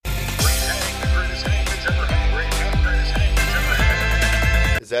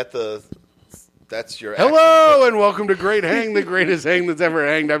That's your Hello and welcome to Great Hang, the greatest hang that's ever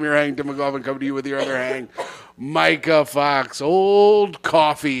hanged. I'm your hang, Tim McGovern, coming to you with your other hang, Micah Fox, Old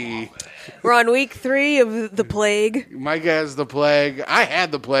Coffee. We're on week 3 of the plague. Micah has the plague. I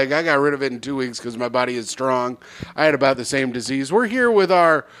had the plague. I got rid of it in 2 weeks because my body is strong. I had about the same disease. We're here with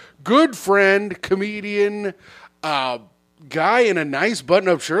our good friend, comedian, guy in a nice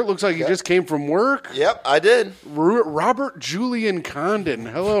button-up shirt. Looks like he just came from work. Yep, I did. Robert Julian Condon.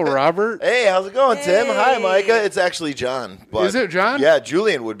 Hello, Robert. Hey, how's it going, Tim? Hi, Micah. It's actually John. But Is it John? Yeah,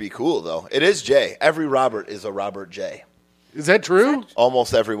 Julian would be cool, though. It is J. Every Robert is a Robert J. Is that true?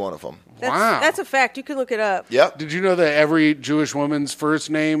 Almost every one of them. Wow. That's a fact. You can look it up. Yep. Did you know that every Jewish woman's first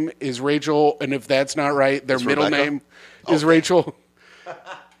name is Rachel, and if that's not right, their middle Rebecca? name is Rachel?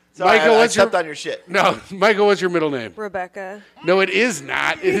 Sorry, Michael, I what's your stepped on your shit. No, Michael, what's your middle name? Rebecca. No, it is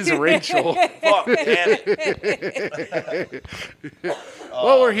not. It is Rachel. Fuck, damn it.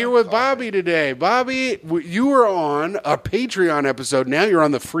 Well, we're here with Bobby today. Bobby, you were on a Patreon episode. Now you're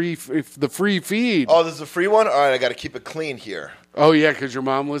on the free feed. Oh, this is a free one? All right, I got to keep it clean here. Oh yeah, because your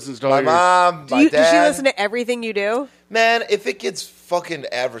mom listens to all My your... mom, my Does she dad. listen to everything you do? Man, if it gets fucking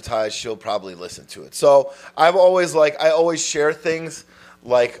advertised, she'll probably listen to it. So I always share things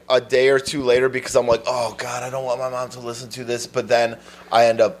like a day or two later because I'm like, oh God, I don't want my mom to listen to this. But then I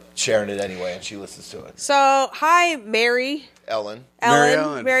end up sharing it anyway, and she listens to it. So, hi, Mary Ellen. Mary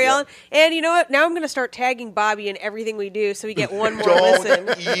Ellen. Mary Yep. Ellen. And you know what? Now I'm going to start tagging Bobby in everything we do so we get one more Don't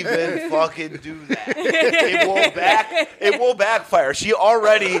listen. even fucking do that. It will backfire. She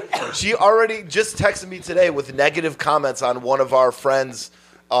already just texted me today with negative comments on one of our friends'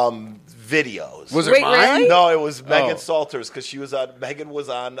 videos. Was it Wait, mine? really? No, it was Megan Oh. Salters because Megan was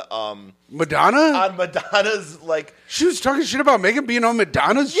on Madonna? on Madonna's like. She was talking shit about Megan being on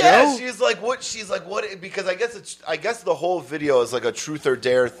Madonna's Yeah, show? she's like what? She's like what? Because I guess the whole video is like a truth or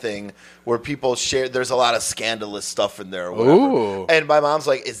dare thing where people share. There's a lot of scandalous stuff in there. Or whatever. Ooh. And my mom's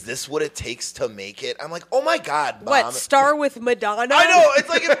like, "Is this what it takes to make it?" I'm like, "Oh my God, Mom." What, star with Madonna? I know. It's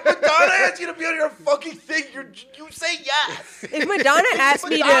like if Madonna asks you to be on your fucking thing, you say yes. If Madonna asked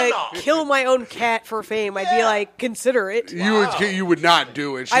me to Madonna. kill my own cat for fame, I'd be like, consider it. You would not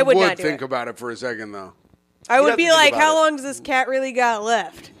do it. She I would not do think it. about it for a second, though. I You'd would have be to think like, about how it. long does this cat really got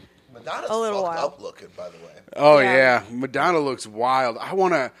left? Madonna's A little fucked while. up looking, by the way. Oh Yeah. yeah. Madonna looks wild.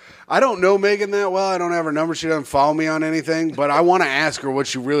 I don't know Megan that well. I don't have her number. She doesn't follow me on anything, but I want to ask her what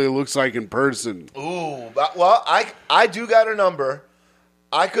she really looks like in person. Ooh, well, I do got her number.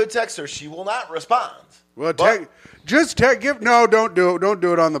 I could text her. She will not respond. Well, But- don't do it. Don't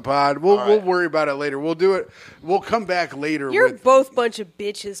do it on the pod. We'll right. worry about it later. We'll do it. We'll come back later. You're with, both bunch of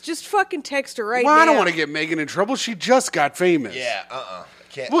bitches. Just fucking text her right well, now. I don't want to get Megan in trouble. She just got famous. Yeah,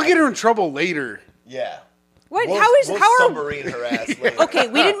 Can't. We'll get her in trouble later. Yeah. What? We'll, how we'll are? submarine her ass later. Okay,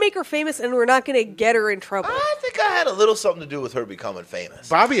 we didn't make her famous, and we're not going to get her in trouble. I think I had a little something to do with her becoming famous.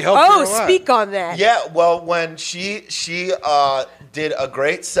 Bobby helped her a Oh, lot. speak on that. Yeah, well, when she did a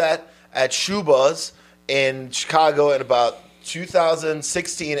great set at Shuba's in Chicago in about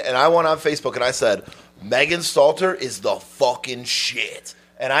 2016, and I went on Facebook and I said, Megan Stalter is the fucking shit.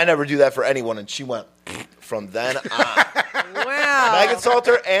 And I never do that for anyone, and she went from then on. Wow. Megan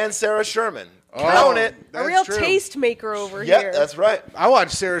Stalter and Sarah Sherman. Count it. A That's real true. taste maker over Yep, here. that's right. I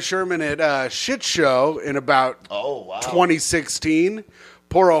watched Sarah Sherman at Shit Show in about Oh, wow. 2016.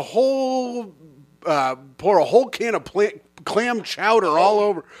 Pour a whole can of clam chowder all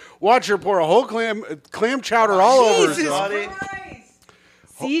over. Watch her pour a whole clam chowder all over Jesus herself. Christ.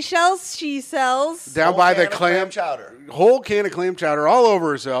 Seashells, she sells. Down Whole by the can of clam chowder. whole can of clam chowder all over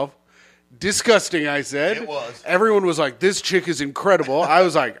herself. Disgusting, I said. It was. Everyone was like, "This chick is incredible." I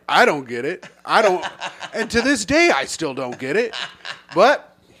was like, "I don't get it. I don't." And to this day, I still don't get it.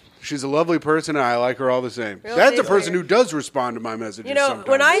 But she's a lovely person, and I like her all the same. Real That's a taste person maker. who does respond to my messages. You know,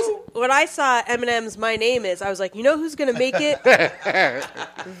 sometimes. when I saw Eminem's "My Name Is," I was like, you know who's gonna make it?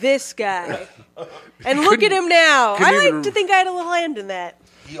 This guy. And look at him now. couldn't I even- like to think I had a little hand in that.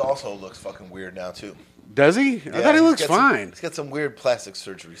 He also looks fucking weird now, too. Does he? I thought he looks fine. He's got some weird plastic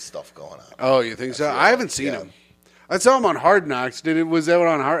surgery stuff going on. Oh, you think so? I haven't seen Yeah. him. I saw him on Hard Knocks. Was that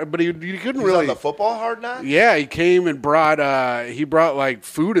on Hard? But he couldn't He was really. on the football Hard Knocks? Yeah, he came and brought like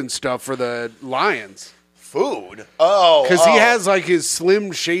food and stuff for the Lions Food? Oh. because he has like his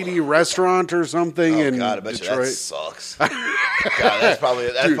Slim Shady restaurant or something Oh, in God, I bet you Detroit. that sucks. God, that's probably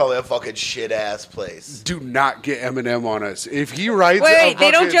a fucking shit ass place. Do not get Eminem on us. If he writes, Wait, a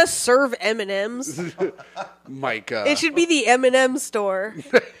they don't fucking- just serve M&Ms. Micah. It should be the M&M store.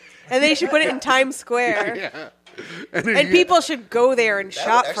 And they should put it in Times Square. yeah. And people should go there and That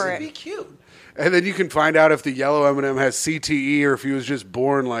shop would for actually it. be cute. And then you can find out if the yellow M&M has CTE or if he was just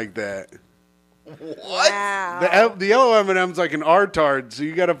born like that. What? Wow. The yellow M&M's like an R-tard, so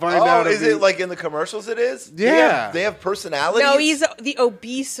you got to find out. Is it like in the commercials? It is. Yeah. They have personalities. No, he's the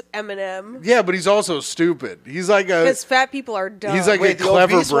obese M&M. Yeah, but he's also stupid. He's like a. Because fat people are dumb. He's like Wait, a the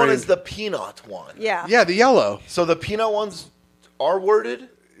clever obese one brain. is the peanut one. yeah. Yeah, the yellow. So the peanut one's R-worded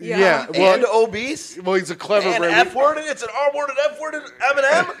Yeah. and obese. Well, he's a clever And brain. F-worded. It's an R-worded, F-worded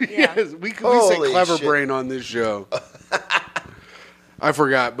M&M. Yeah. Yes, we say Holy clever shit. brain on this show. I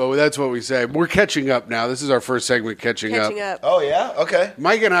forgot, but that's what we say. We're catching up now. This is our first segment, catching up. Oh yeah. Okay.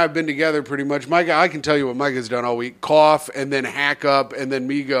 Mike and I have been together pretty much. Mike, I can tell you what Mike has done all week: cough, and then hack up, and then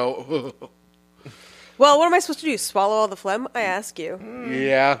me go. Well, what am I supposed to do? Swallow all the phlegm? I ask you.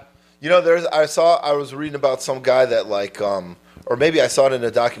 Yeah. You know, I was reading about some guy that or maybe I saw it in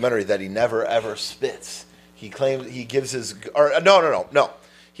a documentary that he never ever spits. He claims he gives his, or no.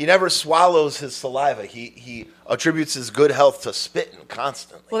 He never swallows his saliva. He attributes his good health to spitting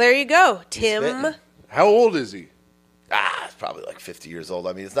constantly. Well, there you go, Tim. spitting. How old is he? It's probably like 50 years old.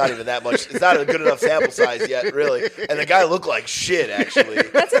 I mean, it's not even that much. It's not a good enough sample size yet, really. And the guy looked like shit, actually.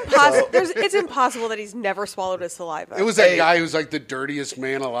 That's impossible. It's impossible that he's never swallowed his saliva. It was that Hey. guy who's like the dirtiest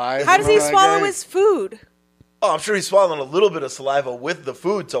man alive. How does he Remember that swallow guy? his food? Oh, I'm sure he's swallowing a little bit of saliva with the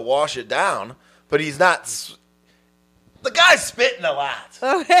food to wash it down, but he's not. The guy's spitting a lot.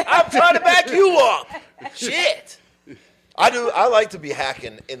 Okay. I'm trying to back you up. Shit. I like to be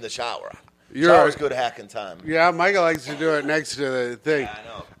hacking in the shower. Shower's good hacking time. Yeah, Michael likes to do it next to the thing. Yeah, I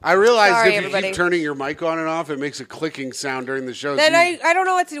know. I realized Sorry, if you everybody. keep turning your mic on and off, it makes a clicking sound during the show. Then So you- I don't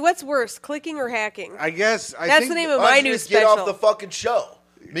know what's worse, clicking or hacking. I guess That's think the name of Why my don't you new just get special. off the fucking show?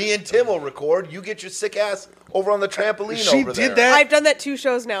 Me and Tim will record. You get your sick ass over on the trampoline She over did there. that? I've done that 2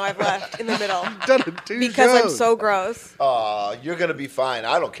 shows now. I've left in the middle done it 2 because I'm shows. so gross. You're going to be fine.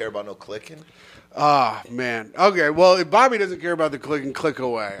 I don't care about no clicking. Ah, man. Okay, well, if Bobby doesn't care about the click and click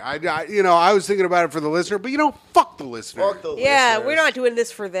away. I was thinking about it for the listener, but fuck the listener. Fuck the Yeah, listeners. we're not doing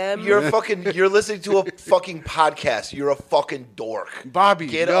this for them. You're listening to a fucking podcast. You're a fucking dork. Bobby,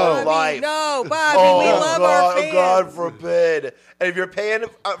 Get no. a Bobby, life. no, Bobby, we love our fans. God forbid. And if you're paying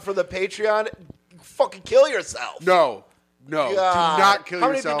for the Patreon, fucking kill yourself. No. Do God. not kill How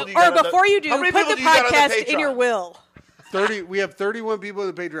many yourself. people do you got Or on before you do, how many put people the do you got on the podcast in Patreon? your will. 30. We have 31 people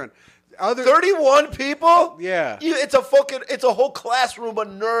in the Patreon. 31 people? Yeah. It's a whole classroom of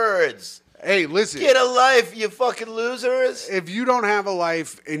nerds. Hey, listen. Get a life, you fucking losers. If you don't have a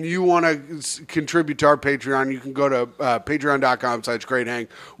life and you want to contribute to our Patreon, you can go to patreon.com/greathang.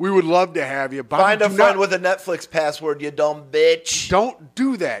 We would love to have you. Bobby, Find a do friend not- with a Netflix password, you dumb bitch. Don't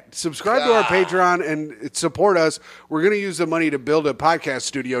do that. Subscribe to our God. Patreon and support us. We're going to use the money to build a podcast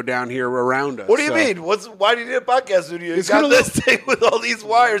studio down here around us. What do you So- mean? Why do you need a podcast studio? You It's got gonna this thing with all these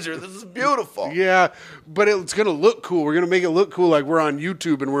wires here. This is beautiful. Yeah, but it's going to look cool. We're going to make it look cool like we're on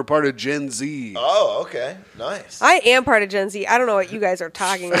YouTube and we're part of Gen Z. Oh, okay. Nice. I am part of Gen Z. I don't know what you guys are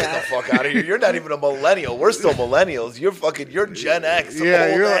talking Get the about. fuck out of here. You're not even a millennial. We're still millennials. You're Gen X, Yeah,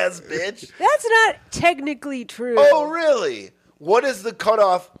 old you're like- ass bitch. That's not technically true. Oh, really? What is the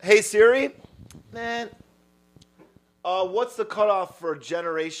cutoff? Hey, Siri? Man, what's the cutoff for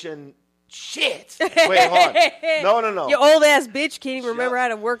generation shit? Wait, hold on. No. You old ass bitch can't even remember how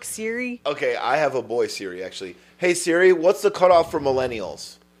to work Siri. Okay, I have a boy Siri, actually. Hey, Siri, what's the cutoff for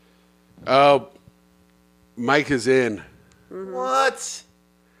millennials? Oh, Mike is in. What?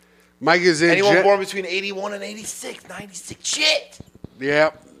 Mike is in. Anyone born between 81 and 86, 96. Shit.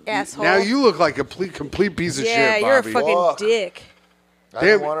 Yeah. Asshole. Now you look like a complete piece of Yeah, shit, you're a Bobby. fucking Fuck. dick. I Damn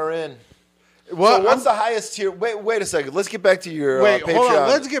don't it. want her in. Well, So what's the highest tier? Wait a second. Let's get back to your Wait, Patreon. hold on.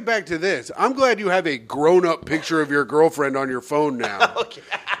 Let's get back to this. I'm glad you have a grown-up picture of your girlfriend on your phone now. Okay.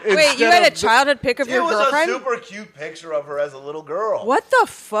 Wait, you had a childhood pic of It your was girlfriend? a super cute picture of her as a little girl. What the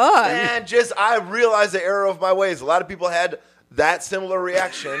fuck? And I realized the error of my ways. A lot of people had that similar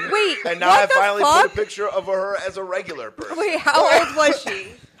reaction. Wait, and now what I the finally fuck? put a picture of her as a regular person. Wait, how old was she?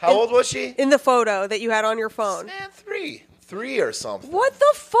 How old was she? In the photo that you had on your phone. Man, three or something. What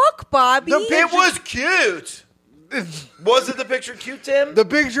the fuck, Bobby? It was cute. Was it the picture cute, Tim? The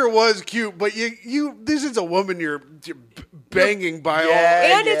picture was cute, but you this is a woman you're banging by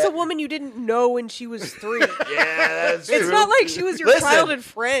Yeah. and it's a woman you didn't know when she was 3. Yeah, that's It's true. not like she was your Listen, childhood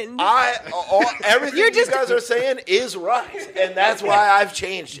friend. Everything You're you just- guys are saying is right, and that's why I've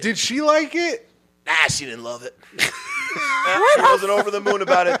changed it. Did she like it? Nah, she didn't love it. She wasn't over the moon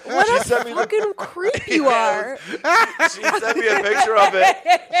about it. what She a sent me the fucking creep you are. She sent me a picture of it.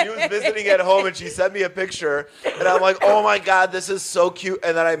 She was visiting at home, and she sent me a picture, and I'm like, "Oh my god, this is so cute!"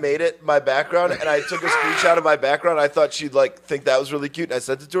 And then I made it my background, and I took a screenshot of my background. I thought she'd think that was really cute, and I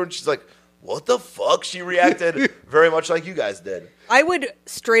sent it to her, and she's like, what the fuck? She reacted very much like you guys did. I would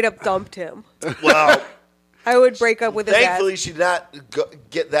straight up dump Tim. Well, I would break up with his thankfully ass. she did not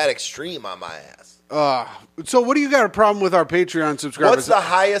get that extreme on my ass. So what do you got a problem with our Patreon subscribers? What's the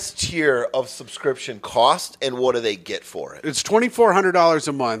highest tier of subscription cost, and what do they get for it? It's $2,400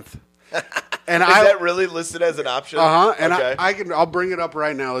 a month. And Is that really listed as an option? And okay. I'll bring it up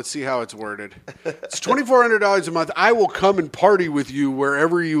right now. Let's see how it's worded. It's $2,400 a month. I will come and party with you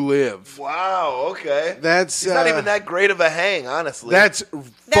wherever you live. Wow. Okay. That's It's not even that great of a hang, honestly. That's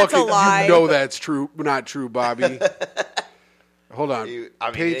fucking. a lie. You know that's true. Not true, Bobby. Hold on.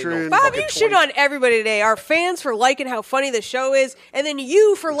 Patreon. Bob, you shit on everybody today. Our fans for liking how funny the show is, and then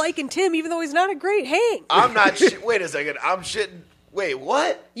you for liking Tim, even though he's not a great hang. I'm not. Wait a second. I'm shitting. Wait,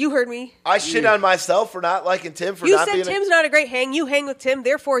 what? You heard me. I shit on myself for not liking Tim for You not said being. Tim's not a great hang. You hang with Tim,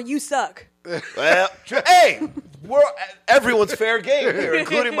 therefore you suck. Well, hey, everyone's fair game here,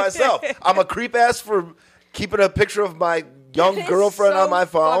 including myself. I'm a creep ass for keeping a picture of my young That is girlfriend so on my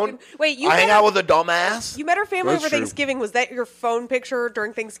phone. Wait, you I hang met- out with a dumbass. You met her family That's over true. Thanksgiving. Was that your phone picture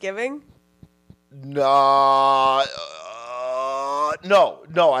during Thanksgiving? No,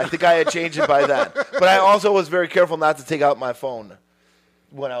 no. I think I had changed it by then. But I also was very careful not to take out my phone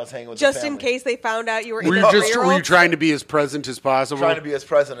when I was hanging with the Just family. in case they found out you were Were in you a just were you 3-year-old? trying to be as present as possible? Trying to be as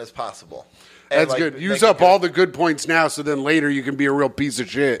present as possible. And, That's like, good. make Use it up good. all the good points now, so then later you can be a real piece of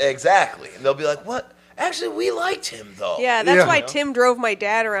shit. Exactly. And they'll be like, what? Actually, we liked him, though. Yeah, that's Yeah. why Tim drove my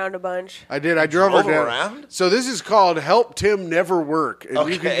dad around a bunch. I did. I drove her Drove him down. around? So this is called Help Tim Never Work, and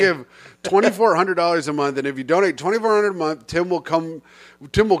you can Okay. give $2,400 a month. And if you donate $2,400 a month, Tim will come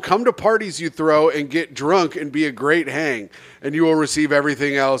to parties you throw and get drunk and be a great hang, and you will receive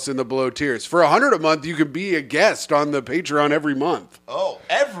everything else in the below tiers. For $100 a month, you can be a guest on the Patreon every month. Oh,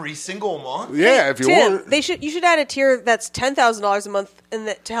 every single month? Yeah, if you Tim, want. you should add a tier that's $10,000 a month and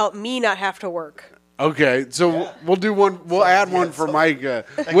that to help me not have to work. Okay, so we'll do one. We'll add one for so- Mike. I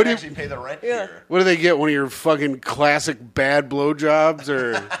What can do you? actually pay the rent Yeah. here. What do they get? One of your fucking classic bad blowjobs,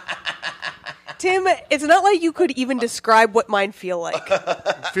 or Tim, it's not like you could even describe what mine feel like.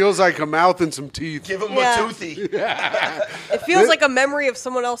 feels like a mouth and some teeth? Give him Yeah. a toothy. It feels like a memory of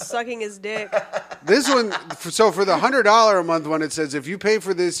someone else sucking his dick. This one, so for the $100 a month one, it says if you pay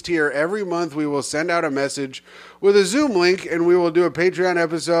for this tier every month, we will send out a message with a Zoom link, and we will do a Patreon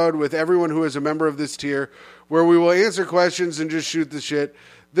episode with everyone who is a member of this tier, where we will answer questions and just shoot the shit.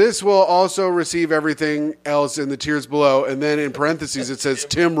 This will also receive everything else in the tiers below, and then in parentheses it says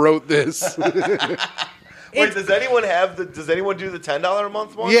Tim wrote this. Wait, does anyone do the $10 a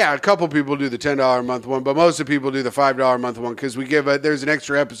month one? Yeah, a couple people do the $10 a month one, but most of the people do the $5 a month one because we give there's an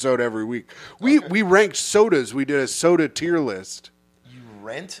extra episode every week. We ranked sodas. We did a soda tier list. You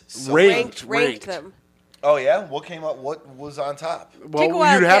rent? Ranked them. Oh, yeah? What came up? What was on top? Well, Take a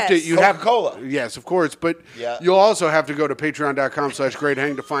wild you'd have to. guess. You'd have Coca-Cola. Yes, of course, but Yeah. you'll also have to go to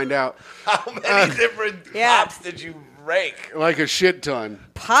patreon.com/greathang to find out. How many different yeah. pops did you rank? Like a shit ton.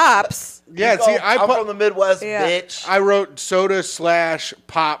 Pops. Yeah, see, I'm from the Midwest, Yeah. bitch. I wrote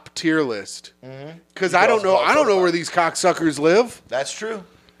soda/pop tier list because I don't know. I don't know where these cocksuckers live. That's true.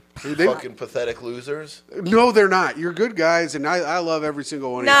 They- Fucking pathetic losers. no, they're not. You're good guys, and I love every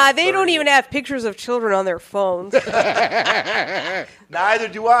single one. Nah, of you. they don't even have pictures of children on their phones. Neither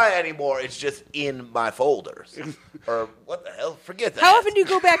do I anymore. It's just in my folders. Or what the hell? Forget that. How often do you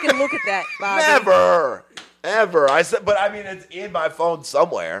go back and look at that, Bobby? Never. Ever. I said, but I mean, it's in my phone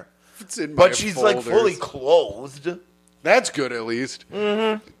somewhere. It's in my But she's like folders. fully clothed. That's good, at least.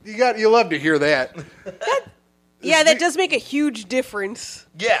 Mm-hmm. You love to hear that. Yeah, that does make a huge difference.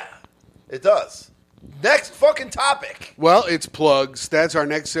 Yeah, it does. Next fucking topic. Well, it's plugs. That's our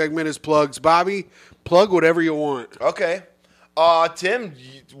next segment is plugs. Bobby, plug whatever you want. Okay. Tim,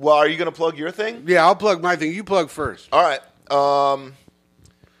 are you gonna plug your thing? Yeah, I'll plug my thing. You plug first. All right.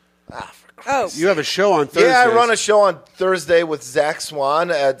 Oh, You have a show on Thursday. Yeah, I run a show on Thursday with Zach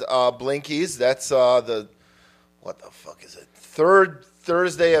Swan at Blinkies. That's what the fuck is it? Third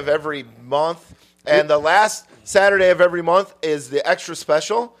Thursday of every month, and the last Saturday of every month is the extra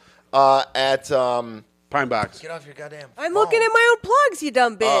special at. Pine Box. Get off your goddamn. I'm phone. looking at my own plugs, you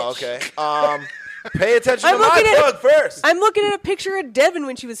dumb bitch. Oh, okay. Pay attention I'm to my looking at- plug first. I'm looking at a picture of Devin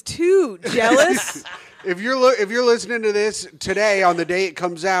when she was 2. Jealous? If you're listening to this today on the day it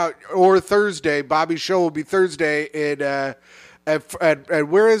comes out or Thursday, Bobby's show will be Thursday at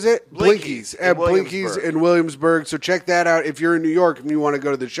where is it? Blinkies At in Blinkies Williamsburg. in Williamsburg. So check that out. If you're in New York and you want to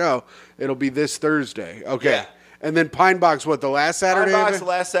go to the show, it'll be this Thursday. Okay. Yeah. And then Pine Box, what, the last Saturday? Box the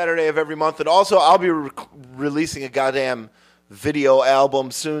last Saturday of every month, and also I'll be releasing a goddamn video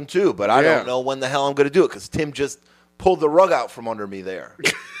album soon too. But I Yeah. don't know when the hell I'm going to do it because Tim just pulled the rug out from under me there.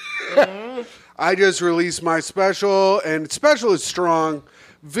 I just released my special, and special is strong.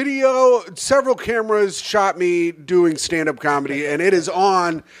 Video, several cameras shot me doing stand-up comedy, and it is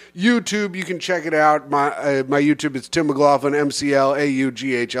on YouTube. You can check it out. My YouTube is Tim McLaughlin,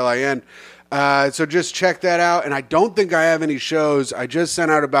 McLaughlin. So just check that out. And I don't think I have any shows. I just sent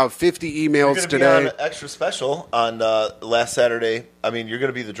out about 50 emails You're today. going to be on Extra Special on last Saturday. I mean, you're going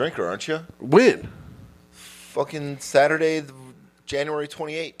to be the drinker, aren't you? When? Fucking Saturday, January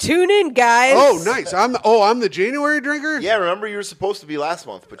 28th. Tune in, guys. Oh, nice. I'm the January drinker? Yeah, remember you were supposed to be last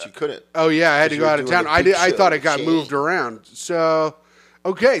month, but you couldn't. Oh, yeah, I had to You go were out of doing town. a big I show. thought it got Shit. moved around. So,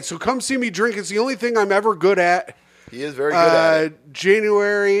 okay, so come see me drink. It's the only thing I'm ever good at. He is very good at it.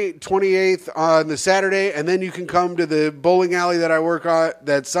 January 28th on the Saturday, and then you can come to the bowling alley that I work on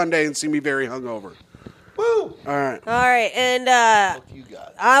that Sunday and see me very hungover. Woo! All right. All right, and What you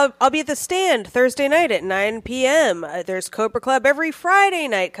got? I'll be at the Stand Thursday night at 9 p.m. There's Cobra Club every Friday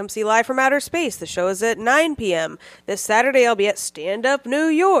night. Come see Live from Outer Space. The show is at 9 p.m. This Saturday, I'll be at Stand Up New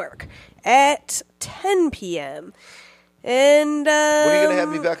York at 10 p.m. And When are you going to have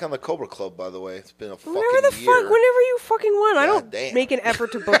me back on the Cobra Club, by the way? It's been a fucking whenever the year. fuck, whenever you fucking want. I don't damn. make an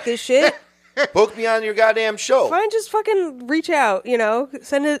effort to book this shit. Book me on your goddamn show. Fine, just fucking reach out.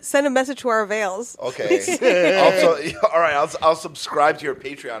 Send a message to our avails. Okay. All right, I'll subscribe to your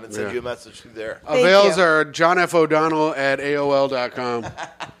Patreon and send you a message through there. Thank Avails you. are John F. O'Donnell at AOL.com.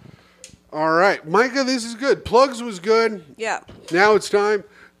 All right. Micah, this is good. Plugs was good. Yeah. Now it's time.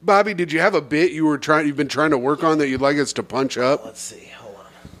 Bobby, did you have a bit you've been trying to work on that you'd like us to punch up? Let's see. Hold on.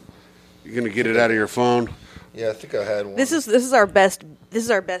 You're going to get it out of your phone. Yeah, I think I had one. This is our best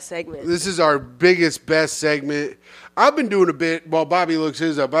segment. This is our biggest, best segment. I've been doing a bit, while Bobby looks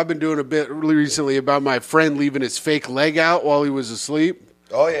his up, I've been doing a bit recently about my friend leaving his fake leg out while he was asleep.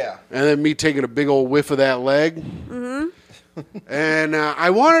 Oh, yeah. And then me taking a big old whiff of that leg. Mm-hmm. And I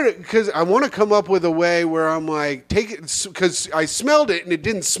want to come up with a way where I'm like, take it, because I smelled it and it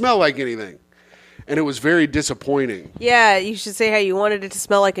didn't smell like anything. And it was very disappointing. Yeah, you should say how you wanted it to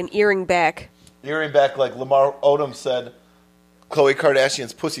smell like an earring back. Earring back, like Lamar Odom said, Khloe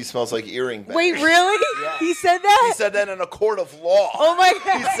Kardashian's pussy smells like earring back. Wait, really? Yeah. He said that? He said that in a court of law. Oh my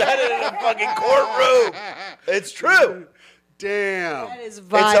god. He said it in a fucking courtroom. It's true. Damn. That is It's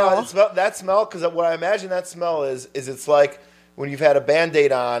vile. that smell, because what I imagine that smell is it's like when you've had a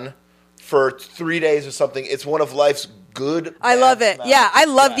Band-Aid on for 3 days or something. It's one of life's good. I bad love it. smells. Yeah, I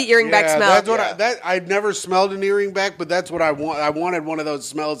love the earring back smell. That's what I'd never smelled an earring back, but that's what I want. I wanted one of those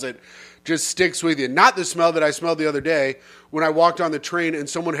smells that just sticks with you. Not the smell that I smelled the other day when I walked on the train and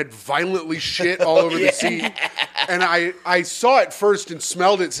someone had violently shit all over the seat. And I saw it first and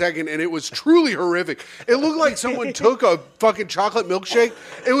smelled it second, and it was truly horrific. It looked like someone took a fucking chocolate milkshake.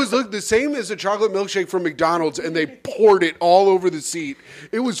 It was the same as a chocolate milkshake from McDonald's, and they poured it all over the seat.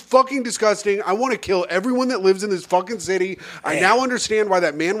 It was fucking disgusting. I want to kill everyone that lives in this fucking city. I now understand why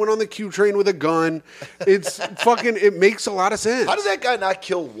that man went on the Q train with a gun. It's fucking, it makes a lot of sense. How did that guy not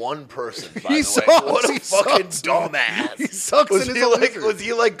kill one person, by He the way? sucks. What a He fucking sucks. dumbass. He sucks was and he is a like, lizard. was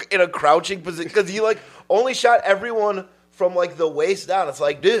he like in a crouching position? Because he like only shot everyone from like the waist down. It's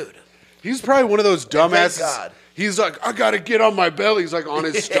like, dude. He's probably one of those dumbasses. God. He's like, I gotta get on my belly. He's like on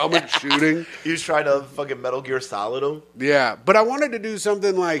his stomach shooting. He was trying to fucking Metal Gear Solid him. Yeah, but I wanted to do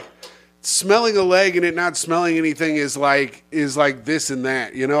something like smelling a leg and it not smelling anything is like this and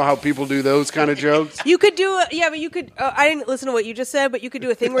that. You know how people do those kind of jokes? You could do but you could. I didn't listen to what you just said, but you could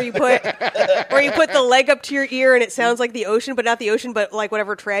do a thing where you put the leg up to your ear and it sounds like the ocean, but not the ocean, but like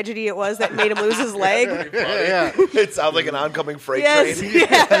whatever tragedy it was that made him lose his leg. Yeah. It sounds like an oncoming freight Yes. train.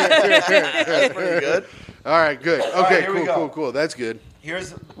 Yeah. That's pretty good. All right, good. right, Okay, here we go. cool. That's good.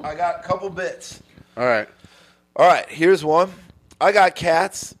 I got a couple bits. All right. All right, here's one. I got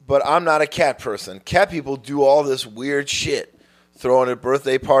cats, but I'm not a cat person. Cat people do all this weird shit. Throwing at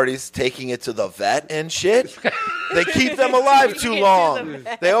birthday parties, taking it to the vet and shit. They keep them alive too long.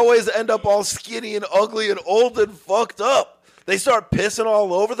 They always end up all skinny and ugly and old and fucked up. They start pissing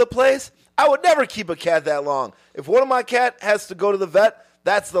all over the place. I would never keep a cat that long. If one of my cat has to go to the vet,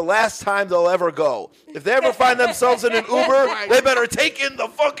 that's the last time they'll ever go. If they ever find themselves in an Uber, they better take in the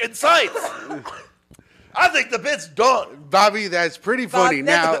fucking sights. I think the bit's done. Bobby, that's pretty funny.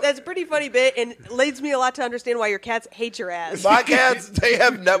 That's a pretty funny bit, and leads me a lot to understand why your cats hate your ass. My cats, they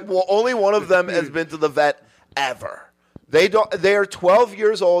have only one of them has been to the vet ever. They are 12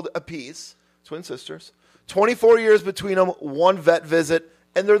 years old apiece, twin sisters. 24 years between them, one vet visit,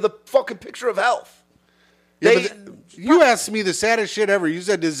 and they're the fucking picture of health. Yeah, you asked me the saddest shit ever. You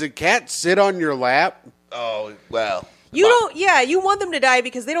said, does the cat sit on your lap? Oh, well. You don't. Yeah, you want them to die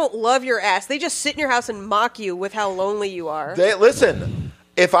because they don't love your ass. They just sit in your house and mock you with how lonely you are. Listen,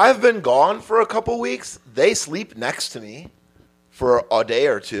 if I've been gone for a couple weeks, they sleep next to me for a day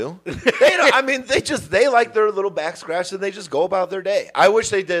or two. They like their little back scratch and they just go about their day. I wish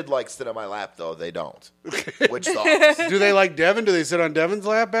they did like sit on my lap though. They don't. Which sucks. Do they like Devin? Do they sit on Devin's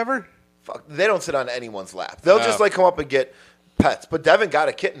lap ever? Fuck, they don't sit on anyone's lap. They'll just like come up and get pets. But Devin got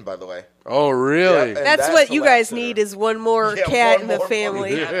a kitten, by the way. Oh, really? Yeah, and That's what a you lap guys sitter. need is one more cat one in the more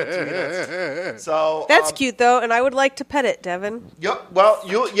family. fucking cat between us. So That's cute though, and I would like to pet it, Devin. Yep. Well,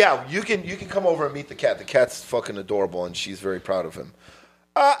 you can come over and meet the cat. The cat's fucking adorable, and she's very proud of him.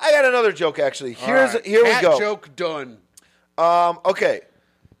 I got another joke actually. Here Cat we go. Joke done. Okay.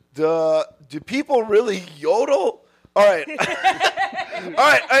 Do people really yodel? All right. All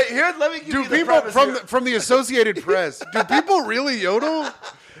right. Here, let me give you the people premise from the Associated Press? Do people really yodel?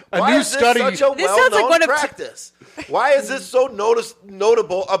 Why is this such a This sounds like well-known one of practice? Why is this so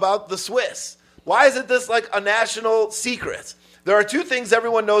notable about the Swiss? Why isn't this like a national secret? There are two things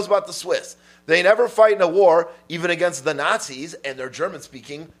everyone knows about the Swiss. They never fight in a war, even against the Nazis, and they're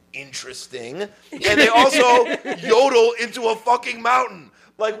German-speaking. Interesting. And they also yodel into a fucking mountain.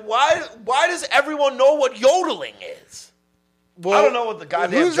 Like, why does everyone know what yodeling is? Well, I don't know what the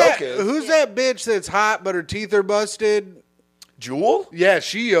goddamn joke is. Who's that bitch that's hot but her teeth are busted? Jewel? Yeah,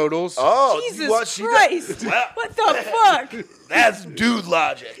 she yodels. Oh, Jesus what she Christ! Well, What the fuck? that's dude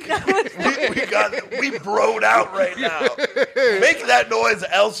logic. we broed out right now. Make that noise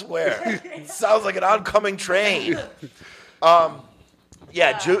elsewhere. It sounds like an oncoming train.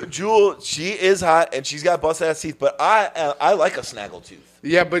 Yeah, Jewel, she is hot and she's got busted ass teeth, but I like a snaggletooth.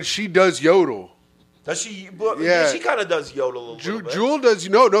 Yeah, but she does yodel. Does she? Yeah. She kind of does yodel a little bit. Jewel does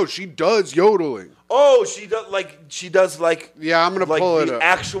no. She does yodeling. Oh, she does like. Yeah, I'm gonna like pull it the up.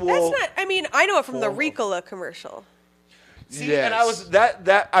 actual. That's not. I mean, I know it from the Formal. Ricola commercial. See, Yes. and I was that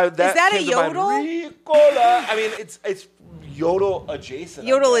that a came to mind. yodel? Ricola. I mean, it's yodel adjacent.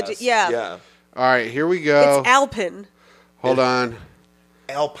 I guess. Yeah. Yeah. All right, here we go. It's Alpine. Hold on.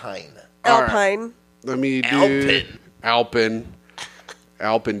 Alpine. All right. Alpine. Let me do Alpin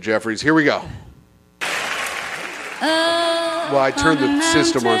Jeffries. Here we go. Well, I turned the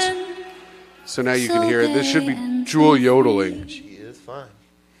system on, so now you can hear it. This should be Jewel yodeling. She is fine.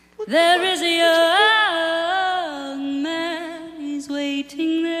 There is a young man, he's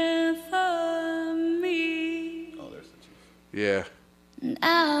waiting there for me. Oh, there's the two. Yeah. And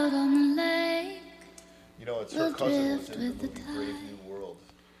out on the lake, You know, it's her we'll cousin was drift in the with movie the Brave tide. New World.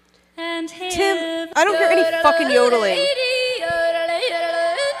 And Tim, I don't hear any fucking yodeling.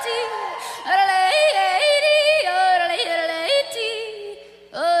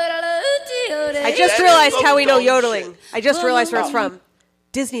 I just That realized is how we know dumb yodeling. shit. I just realized where it's from.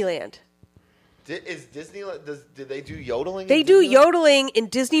 Disneyland. Is Disneyland? Did they do yodeling? They in do Disneyland? yodeling in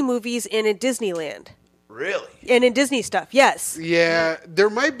Disney movies and in Disneyland. Really? And in Disney stuff, yes. Yeah, there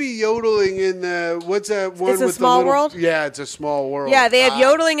might be yodeling in the what's that one? It's a with Small the little, World? Yeah, it's a small world. Yeah, they have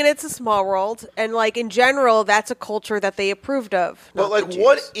yodeling and It's a Small World. And, like, in general, that's a culture that they approved of. But not like, the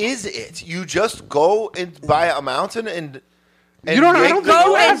what Jews. is it? You just go and buy a mountain and you don't. I yank don't the think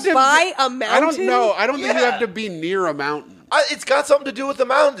Go you noise? have and to buy a I mountain? don't know. I don't think you Yeah. have to be near a mountain. It's got something to do with the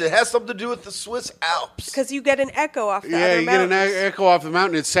mountain. It has something to do with the Swiss Alps. Because you get an echo off the Yeah, other you get an mountains. echo off the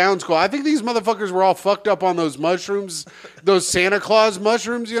mountain. It sounds cool. I think these motherfuckers were all fucked up on those mushrooms, those Santa Claus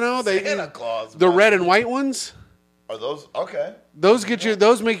mushrooms. You know, Santa Claus the red mushrooms. and white ones. Are those okay? Those get you.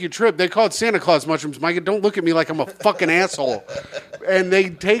 Those make you trip. They call it Santa Claus mushrooms. Micah, don't look at me like I'm a fucking asshole. And they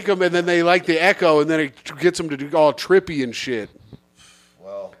take them, and then they like the echo, and then it gets them to do all trippy and shit.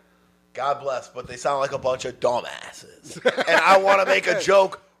 Well, God bless, but they sound like a bunch of dumbasses. And I want to make a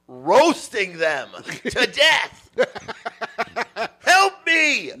joke roasting them to death. Help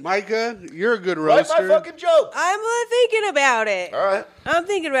me! Micah, you're a good Write my roaster. fucking joke. I'm thinking about it. All right. I'm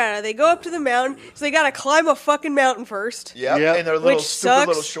thinking about it. They go up to the mountain, so they got to climb a fucking mountain first. Yep. Yep. And their little Which stupid sucks.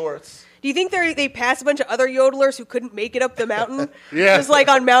 little shorts. Do you think they pass a bunch of other yodelers who couldn't make it up the mountain? Yeah. Just like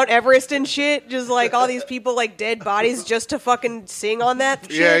on Mount Everest and shit? Just like all these people like dead bodies just to fucking sing on that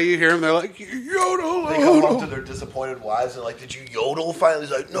shit? Yeah, you hear them. They're like, yodel. They come up to their disappointed wives and like, did you yodel? Finally,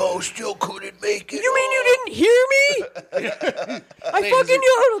 he's like, no, still couldn't make it. You mean you didn't hear me? I fucking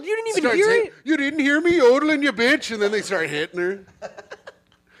yodeled. You didn't even Start hear saying, it? you didn't hear me yodeling, you bitch. And then they start hitting her.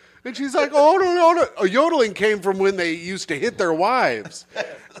 And she's like, oh, yodeling came from when they used to hit their wives.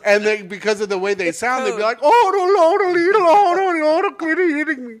 And they, because of the way they sound, they'd be like, quit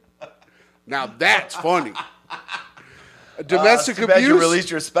hitting me. Now that's funny. Domestic Too bad you abuse. released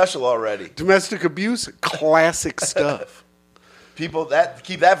your special already. Domestic abuse, classic stuff. People,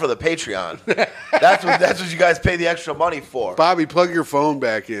 keep that for the Patreon. That's what you guys pay the extra money for. Bobby, plug your phone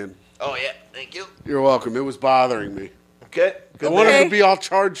back in. Oh yeah, thank you. You're welcome. It was bothering me. Okay. I Good want man. him to be all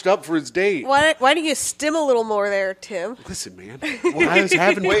charged up for his date. Why don't you stim a little more there, Tim? Listen, man. I was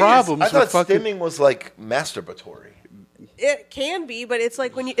having Wait, problems I thought with fucking. stimming was like masturbatory. It can be, but it's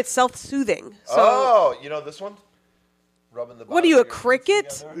like it's self-soothing. So Oh, you know this one? Rubbing the. what are you, a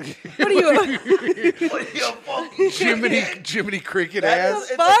cricket? What are you? What are you, a fucking Jiminy Cricket That ass. is,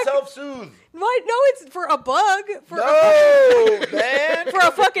 it's fuck? a self-soothe. What? No, it's for a bug. For No, man. for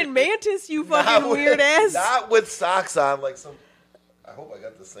a fucking mantis, you fucking weird ass. Not with socks on, like some. I hope I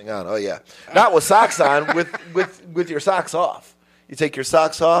got this thing on. Oh yeah, not with socks on. With your socks off. You take your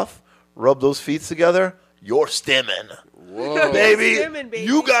socks off, rub those feet together. You're stimming. Whoa. Baby, Stimming, baby.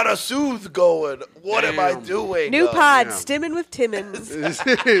 you got a soothe going. What am I Damn. doing? New pod, damn. stimming with Timmins.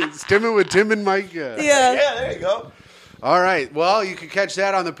 Stimming with Tim and Mike. Yeah. Yeah, there you go. All right. Well, you can catch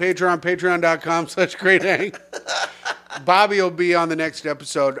that on the Patreon, patreon.com/greathang. Bobby will be on the next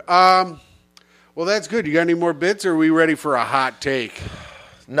episode. Well, that's good. You got any more bits, or are we ready for a hot take?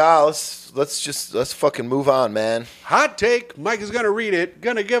 Nah, let's fucking move on, man. Hot take. Mike is going to read it.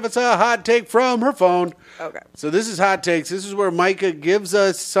 Going to give us a hot take from her phone. Okay. So this is hot takes. This is where Micah gives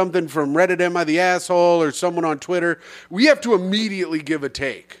us something from Reddit, Am I the Asshole, or someone on Twitter. We have to immediately give a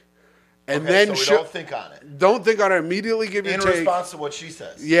take. And Okay, then so we she'll- don't think on it. don't think on it. Immediately give your In take. response to what she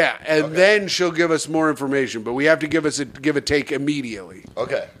says. Yeah, and Okay. then she'll give us more information. But we have to give a take immediately.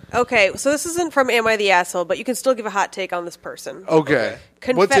 Okay. Okay, so this isn't from Am I the Asshole, but you can still give a hot take on this person. Okay.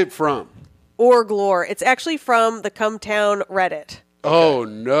 Confe- What's it from? Or Glore. It's actually from the Cumtown Reddit. Oh,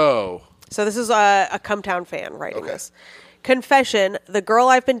 no. So this is a Cumtown fan writing Okay. this. Confession, the girl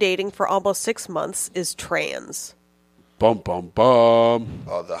I've been dating for almost 6 months is trans. Bum, bum, bum.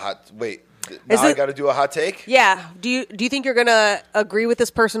 Oh, the hot. Wait. Is Now I it- got to do a hot take. Yeah. Do you think you're going to agree with this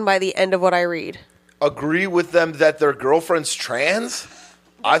person by the end of what I read? Agree with them that their girlfriend's trans.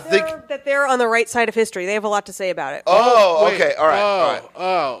 I think. That they're on the right side of history. They have a lot to say about it. Oh, Wait. okay. All right. All right.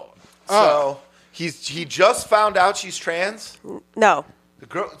 Oh. So he just found out she's trans. No. The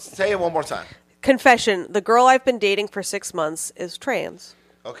girl. Say it one more time. Confession, the girl I've been dating for 6 months is trans.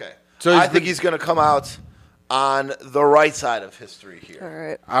 Okay. So I he's think been- he's going to come out on the right side of history All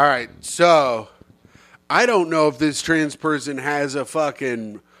here. right. All right. So, I don't know if this trans person has a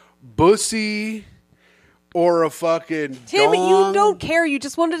fucking bussy or a fucking Tim, dong. you don't care. You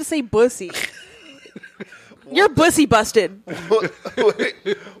just wanted to say bussy. You're bussy busted. Wait,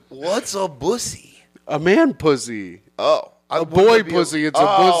 what's a bussy? A man pussy. Oh, A boy pussy, it's a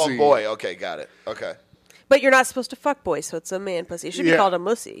bussy. Oh, boy. Okay, got it. Okay. But you're not supposed to fuck boys, so it's a man pussy. It should be Yeah. called a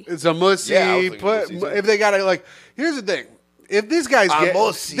mussy. It's a mussy. Yeah, I was thinking But pussy, too. if they got it, like, here's the thing: if this guy's gay,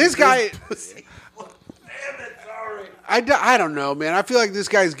 Mussy. this guy, Pussy. Damn it, sorry. I don't know, man. I feel like this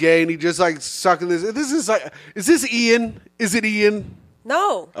guy's gay and he just like sucking this. This is like, is this Ian? Is it Ian?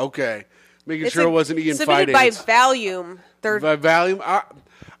 No. Okay, making It's sure a- it wasn't Ian submitted by Fidance. Volume. They're By Valium.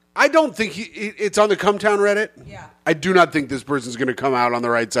 I don't think it's on the Cumtown Reddit. Yeah. I do not think this person's going to come out on the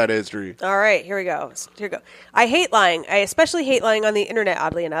right side of history. All right, here we go. Here we go. I hate lying. I especially hate lying on the internet,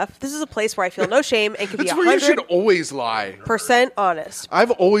 oddly enough. This is a place where I feel no shame and can be That's where you should 100% always lie. honest.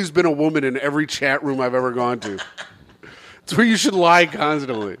 I've always been a woman in every chat room I've ever gone to. It's where you should lie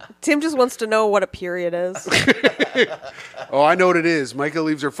constantly. Tim just wants to know what a period is. Oh, I know what it is. Micah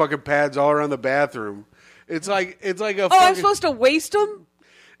leaves her fucking pads all around the bathroom. It's like a. Oh, I'm fucking, supposed to waste them?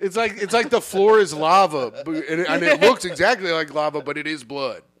 It's like the floor is lava, and it looks exactly like lava, but it is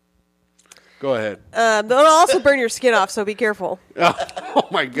blood. Go ahead. They'll also burn your skin off, so be careful. Oh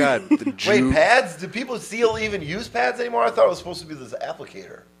my god, the Jew. Wait, pads? Do people still even use pads anymore? I thought it was supposed to be this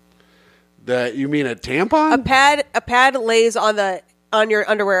applicator. You mean a tampon? A pad lays on your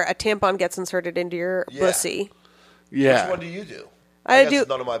underwear. A tampon gets inserted into your Yeah. pussy. Yeah. Which one do you do? I guess do- It's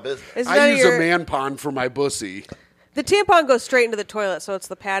none of my business. It's none I of use your- a man pond for my bussy. The tampon goes straight into the toilet, so it's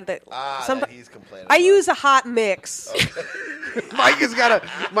the pad that. That he's complaining I about. use a hot mix. Micah's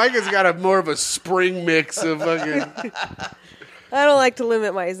got a more of a spring mix of fucking. I don't like to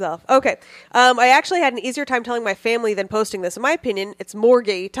limit myself. Okay. I actually had an easier time telling my family than posting this. In my opinion, it's more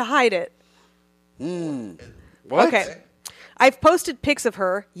gay to hide it. What? Okay. I've posted pics of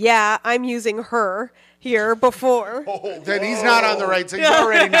her. Yeah, I'm using her here before. Then he's not on the right side. He's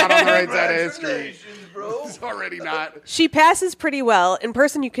already not on the right side of history. Congratulations, bro. He's already not. She passes pretty well. In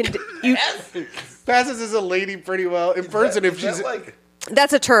person, you can. Passes as a lady pretty well. In person, if Is that she's. like,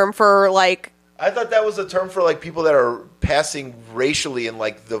 That's a term for like. I thought that was a term for like people that are passing racially in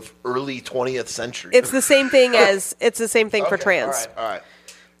like the early 20th century. It's the same thing as. It's the same thing for Okay, trans. All right.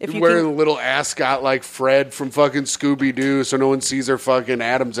 If you wearing can, a little ascot like Fred from fucking Scooby Doo, so no one sees her fucking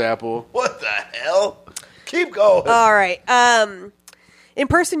Adam's apple. What the hell? Keep going. all right. In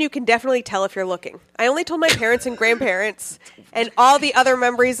person, you can definitely tell if you're looking. I only told my parents and grandparents and all the other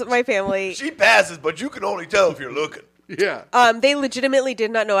members of my family. She passes, but you can only tell if you're looking. Yeah. They legitimately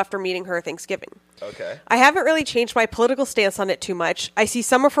did not know after meeting her at Thanksgiving. Okay. I haven't really changed my political stance on it too much. I see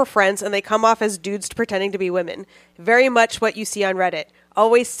some of her friends, and they come off as dudes pretending to be women. Very much what you see on Reddit.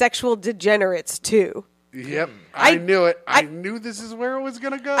 Always sexual degenerates, too. Yep. I knew it. I I- knew this is where it was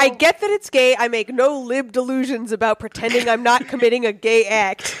going to go. I get that it's gay. I make no lib delusions about pretending I'm not committing a gay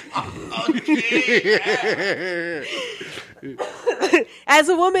act. As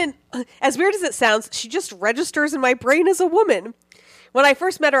a woman, as weird as it sounds, she just registers in my brain as a woman. When I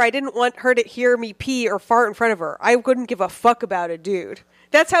first met her, I didn't want her to hear me pee or fart in front of her. I wouldn't give a fuck about a dude.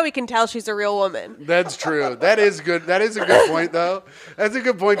 That's how we can tell she's a real woman. That's true. That is good. That is a good point, though. That's a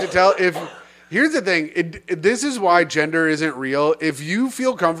good point to tell. Here's the thing. This is why gender isn't real. If you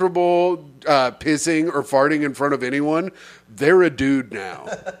feel comfortable pissing or farting in front of anyone, they're a dude now.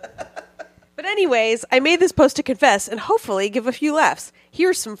 But anyways, I made this post to confess and hopefully give a few laughs.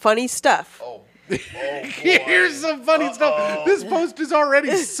 Here's some funny stuff. Oh, Here's some funny stuff. This post is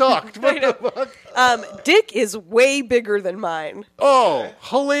already sucked. What the fuck? Dick is way bigger than mine. Oh,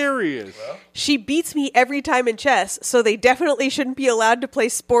 hilarious. She beats me every time in chess, so they definitely shouldn't be allowed to play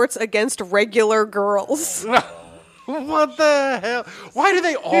sports against regular girls. What the hell? Why do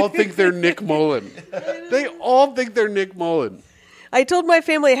they all think they're Nick Mullen? They all think they're Nick Mullen. I told my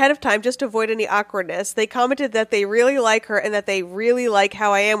family ahead of time just to avoid any awkwardness. They commented that they really like her and that they really like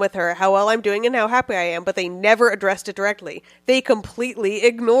how I am with her, how well I'm doing and how happy I am, but they never addressed it directly. They completely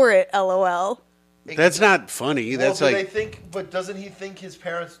ignore it, LOL. That's not funny. That's well, like... but doesn't he think his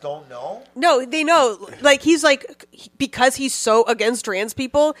parents don't know? No, they know. Like, he's like, because he's so against trans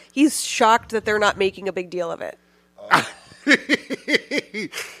people, he's shocked that they're not making a big deal of it.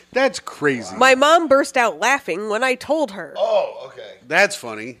 That's crazy. My mom burst out laughing when I told her. Oh, okay. That's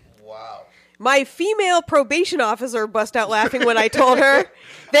funny. Wow. My female probation officer bust out laughing when I told her,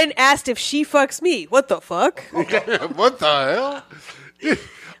 then asked if she fucks me. What the fuck? What the hell?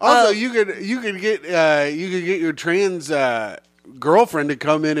 Also, you could get your trans girlfriend to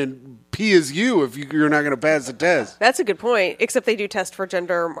come in and pee as you if you're not going to pass the test. That's a good point, except they do test for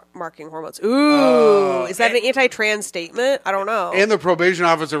gender marking hormones. Ooh, is that an anti-trans statement? I don't know. And the probation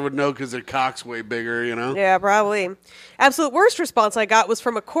officer would know because their cock's way bigger, you know? Yeah, probably. Absolute worst response I got was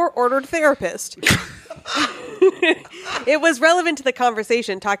from a court-ordered therapist. It was relevant to the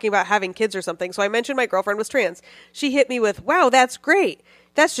conversation, talking about having kids or something, so I mentioned my girlfriend was trans. She hit me with, "Wow, that's great.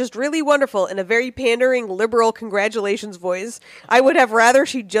 That's just really wonderful," in a very pandering, liberal congratulations voice. I would have rather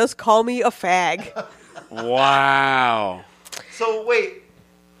she just call me a fag. Wow. So wait,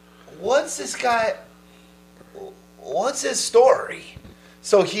 what's this guy? What's his story?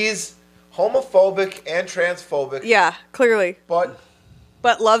 So he's homophobic and transphobic. Yeah, clearly. But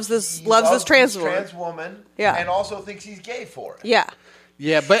Loves this trans woman. Trans woman. Yeah. And also thinks he's gay for it. Yeah.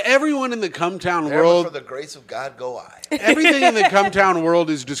 Yeah, but everyone in the Cumtown Therefore, world, for the grace of God, go I. everything in the Cumtown world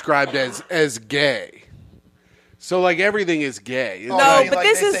is described as gay. So, like, everything is gay. Oh, No, you mean but like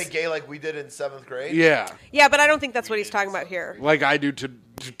this they is- say gay like we did in 7th grade. Yeah. Yeah, but I don't think that's what he's talking about here. Like I do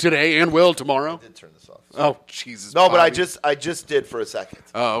today and will tomorrow. I did turn this off. Oh, Jesus. No, but Bobby. I just did for a second.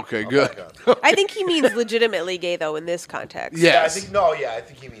 Oh, okay, good. Back on. I think he means legitimately gay, though, in this context. Yes. I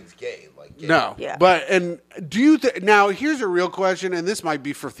think he means gay. Like gay. No. Yeah. But, and do you, now here's a real question, and this might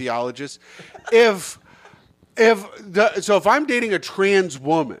be for theologists. If I'm dating a trans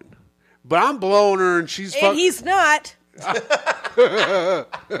woman, but I'm blowing her and she's And he's not.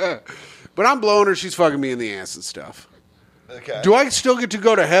 but I'm blowing her, she's fucking me in the ass and stuff. Okay. Do I still get to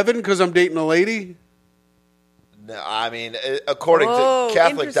go to heaven because I'm dating a lady? No, I mean, according Oh, to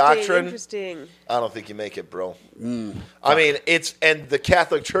Catholic interesting, doctrine, Interesting. I don't think you make it, bro. I mean, and the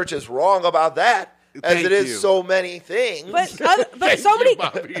Catholic Church is wrong about that, as Thank it is you. so many things. But Thank so you, many,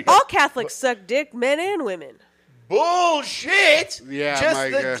 Bobby. all Catholics suck dick, men and women. Bullshit. Yeah, just my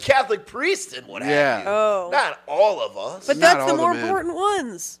the God. Catholic priest and what Yeah. have you. Oh. Not all of us. But Not that's all the the more men. important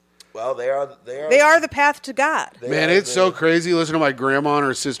ones. well, they are. They are the path to God. Man, it's so crazy listening to my grandma and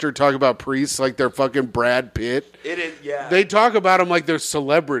her sister talk about priests like they're fucking Brad Pitt. It is. Yeah. They talk about them like they're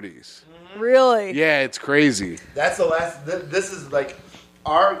celebrities. Really? Yeah, it's crazy. That's the last. This is like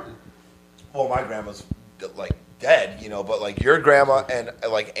our. Well, my grandma's like dead, you know, but like your grandma and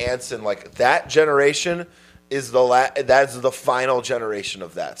like aunts and like that generation is the That's the final generation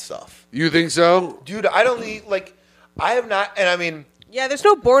of that stuff, You think so? dude. I don't need like. I have not, and I mean. Yeah, there's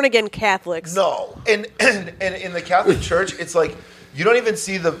no born again Catholics. No, and in the Catholic Church, it's like you don't even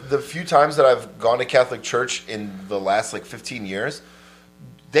see the few times that I've gone to Catholic Church in the last like 15 years.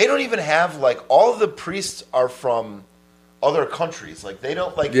 They don't even have like all of the priests are from other countries. Like they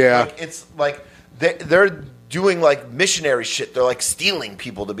don't like. Yeah. Like, it's like they're doing like missionary shit. They're like stealing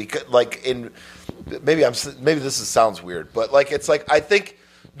people to be like in. Maybe sounds weird, but like it's like I think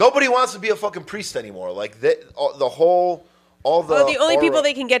nobody wants to be a fucking priest anymore. Like the only people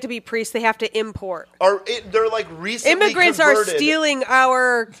they can get to be priests, they have to import. They're like recently Immigrants converted. are stealing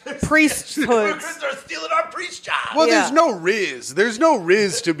our priesthoods. Immigrants are stealing our priest job. Well, Yeah. there's no riz. There's no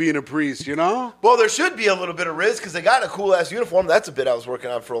riz to being a priest, you know? Well, there should be a little bit of riz because they got a cool ass uniform. That's a bit I was working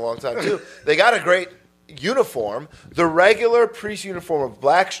on for a long time too. They got a great uniform. The regular priest uniform of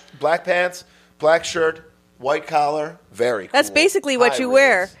black pants, black shirt, white collar, very cool. That's basically what High you riz.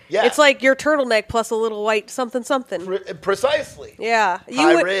 wear. Yeah. It's like your turtleneck plus a little white something something. Precisely. Yeah.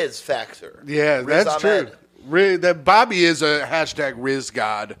 High riz factor. Yeah, Riz that's true. Ahmed. That Bobby is a hashtag riz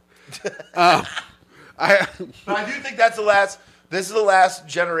god. But I do think that's this is the last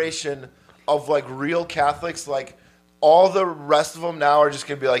generation of like real Catholics. Like all the rest of them now are just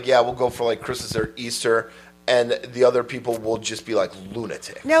gonna be like, yeah, we'll go for like Christmas or Easter, and the other people will just be like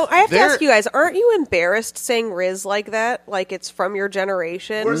lunatic. Now, I have to They're- ask you guys, aren't you embarrassed saying Riz like that? Like it's from your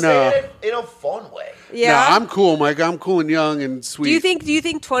generation? We're No. saying it in a fun way. Yeah. No, I'm cool, Mike. I'm cool and young and sweet. Do you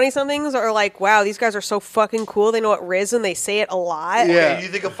think 20-somethings are like, wow, these guys are so fucking cool. They know what Riz and they say it a lot? Yeah. Okay, you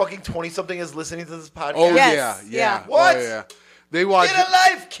think a fucking 20-something is listening to this podcast? Oh, Yes, yeah. yeah. What? Oh, yeah. They watch Get a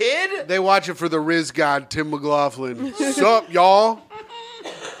life, kid! They watch it for the Riz God, Tim McLaughlin. Sup, y'all?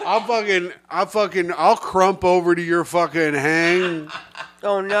 I'll crump over to your fucking hang.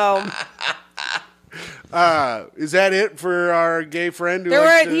 Oh no. Is that it for our gay friend?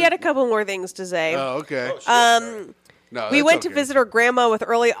 He had a couple more things to say. Oh, okay. No, We that's went to okay. visit her grandma with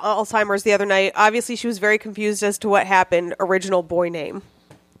early Alzheimer's the other night. Obviously, she was very confused as to what happened. Original boy name.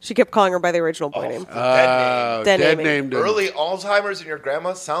 She kept calling her by the original boy name. Dead Dead Dead naming. named him. Early Alzheimer's in your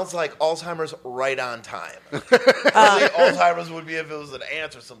grandma sounds like Alzheimer's right on time. Early Alzheimer's would be if it was an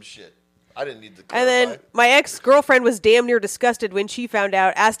ant or some shit. I didn't need to clarify. And then my ex-girlfriend was damn near disgusted when she found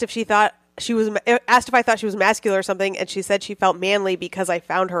out. Asked if I thought she was masculine or something, and she said she felt manly because I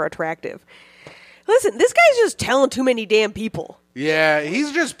found her attractive. Listen, this guy's just telling too many damn people. Yeah,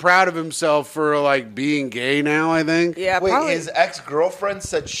 he's just proud of himself for like being gay now, I think. Yeah, Wait, probably. his ex-girlfriend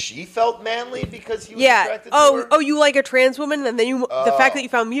said she felt manly because he was Yeah. attracted to her? Oh, you like a trans woman, and then the fact that you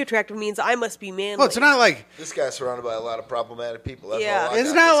found me attractive means I must be manly. Well, it's not like This guy's surrounded by a lot of problematic people. That's Yeah. all I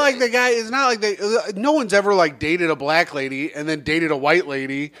it's got not to like say. the guy. It's not like they. No one's ever like dated a black lady and then dated a white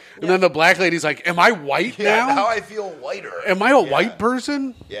lady, and then the black lady's like, "Am I white Yeah, now? now I feel whiter. Am I a Yeah. white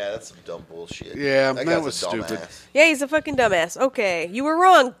person?" Yeah, that's some dumb bullshit. Yeah, that that guy's was a stupid. dumbass. Yeah, he's a fucking dumbass. Okay, you were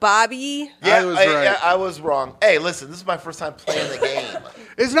wrong, Bobby. Yeah, I was right. I was wrong. Hey, listen, this is my first time playing the game.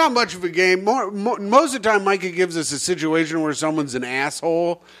 It's not much of a game. Most of the time, Micah gives us a situation where someone's an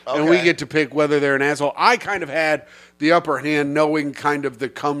asshole, and we Okay. get to pick whether they're an asshole. I kind of had the upper hand, knowing kind of the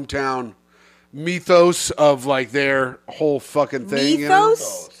come town mythos of like their whole fucking thing. you know?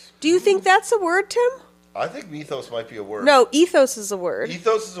 Mythos? Do you think that's a word, Tim? I think mythos might be a word. No, ethos is a word.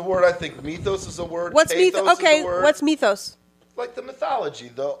 Ethos is a word. I think mythos is a word. What's Pathos mythos? is Okay, a word. what's mythos? like the mythology,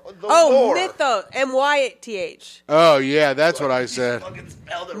 the Oh, lore. mythos. MYTH. Oh yeah, that's what I said. Fucking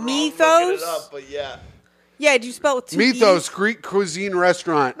spelled it wrong, Mythos? looking it up, but yeah. Yeah, did you spell it with two Mythos E's? Greek cuisine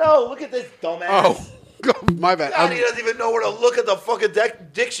restaurant. No, look at this dumbass. Oh, my bad. God, he doesn't even know where to look at the fucking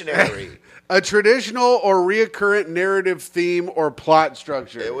dictionary. A traditional or reoccurrent narrative theme or plot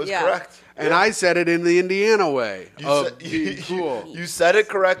structure. It was Yeah. correct. And Yeah. I said it in the Indiana way You of said, being cool. you said it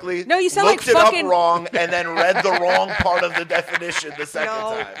correctly. No, you sound looked like it fucking- up wrong and then read the wrong part of the definition the second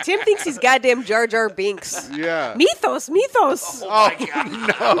No, time. Tim thinks he's goddamn Jar Jar Binks. Yeah. Mythos. Oh,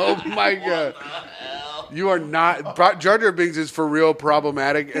 no, my God. You are not. Jar Jar Binks is for real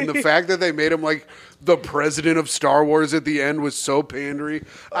problematic, and the fact that they made him like the president of Star Wars at the end was so pandery.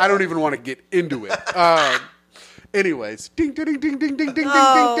 I don't even want to get into it. Anyways, ding, ding, ding, ding, ding, ding, ding,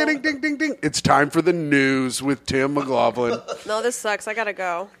 Oh. ding, ding, ding, ding, ding. It's time for the news with Tim McLaughlin. No, this sucks. I gotta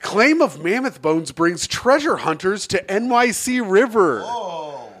go. Claim of mammoth bones brings treasure hunters to NYC River.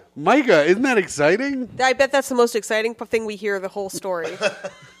 Oh. Micah, isn't that exciting? I bet that's the most exciting thing we hear the whole story.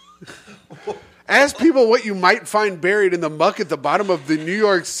 Ask people what you might find buried in the muck at the bottom of the New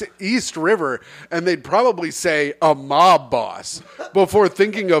York East River, and they'd probably say a mob boss before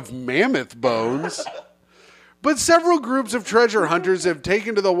thinking of mammoth bones. But several groups of treasure hunters have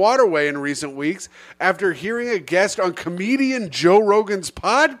taken to the waterway in recent weeks after hearing a guest on comedian Joe Rogan's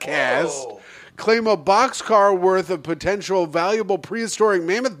podcast Oh. claim a boxcar worth of potential valuable prehistoric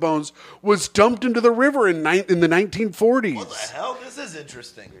mammoth bones was dumped into the river in the 1940s. What the hell? This is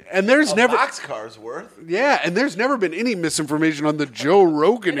interesting. And there's a never boxcar's worth. Yeah, and there's never been any misinformation on the Joe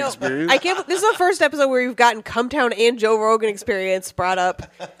Rogan experience. I can't. This is the first episode where you've gotten Cumtown and Joe Rogan experience brought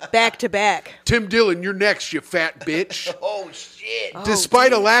up back to back. Tim Dillon, you're next, you fat bitch. Oh, shit.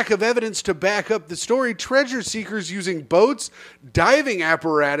 Despite a lack of evidence to back up the story, treasure seekers using boats, diving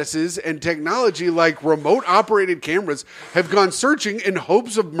apparatuses, and technology like remote-operated cameras have gone searching in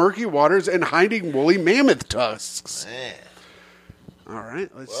hopes of murky waters and hiding woolly mammoth tusks. Man. All right,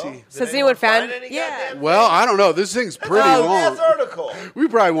 let's see. Has anyone found? any Yeah. goddamn Well, I don't know. This thing's pretty Oh, long. this article. We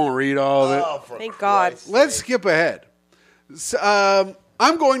probably won't read all of it. Oh, for Thank God. Christ's Let's sake. skip ahead.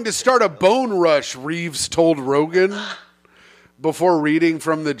 I'm going to start a bone rush, Reeves told Rogan before reading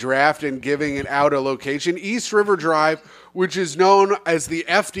from the draft and giving it out a location. East River Drive, which is known as the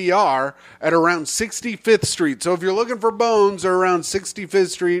FDR, at around 65th Street. So if you're looking for bones, they're around 65th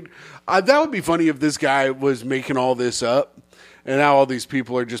Street. That would be funny if this guy was making all this up. And now all these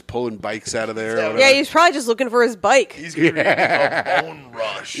people are just pulling bikes out of there. or Yeah, whatever. Yeah, he's probably just looking for his bike. He's creating a bone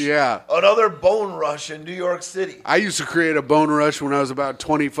rush. Yeah. Another bone rush in New York City. I used to create a bone rush when I was about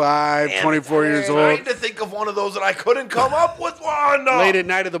 25, Damn it. 24 years I'm old. trying to think of one of those and I couldn't come up with one. No. Late at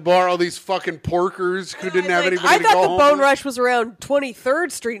night at the bar, all these fucking porkers who didn't have anybody I to thought go the home Bone with. Rush was around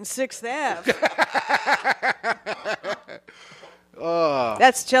 23rd Street and 6th Ave.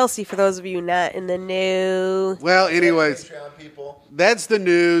 That's Chelsea for those of you not in the know. Well, anyways, Patreon people. that's the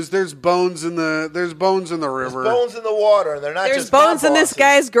news. There's bones in the There's river. bones in the water, and they're not There's just bones in this bosses.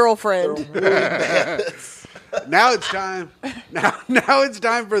 guy's girlfriend. Now it's time. Now it's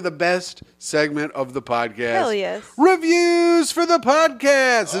time for the best segment of the podcast. Hell yes. Reviews for the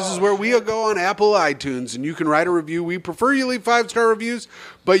podcast. This is where we go on Apple iTunes and you can write a review. We prefer you leave 5-star reviews,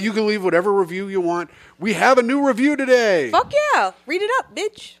 but you can leave whatever review you want. We have a new review today. Fuck yeah. Read it up,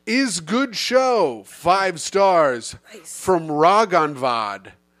 bitch. Is good show. 5 stars. Nice. From Raganvad.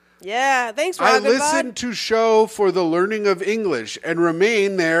 Yeah, thanks, I Rogan listen to show for the learning of English and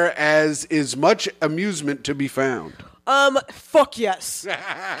remain there as is much amusement to be found. Fuck yes.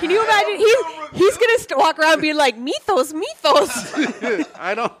 Can you imagine? He's gonna walk around being like, mythos.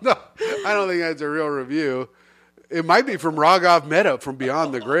 I don't know. I don't think that's a real review. It might be from Raghav Mehta from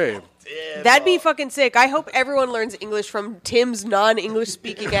Beyond the Grave. That'd be fucking sick. I hope everyone learns English from Tim's non-English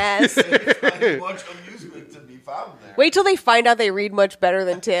speaking ass. There's much amusement to be found there. Wait till they find out they read much better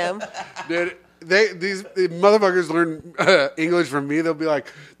than Tim. Dude, these motherfuckers learn English from me. They'll be like,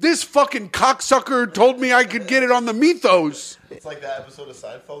 this fucking cocksucker told me I could get it on the mythos. It's like that episode of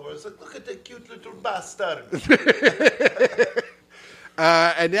Seinfeld where it's like, look at the cute little bastard.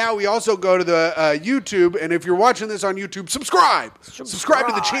 And now we also go to the YouTube. And if you're watching this on YouTube, subscribe. Subscribe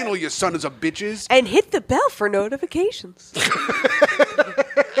to the channel, you son of a bitches. And hit the bell for notifications.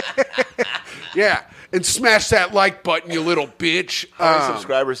 Yeah. And smash that like button, you little bitch. How many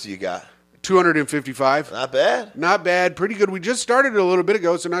subscribers do you got? 255. Not bad. Not bad. Pretty good. We just started a little bit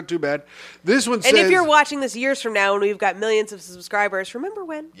ago, so not too bad. This one says... And if you're watching this years from now and we've got millions of subscribers, remember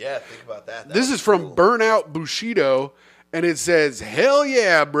when? Yeah, think about that. That This was is from cool. Burnout Bushido, and it says, hell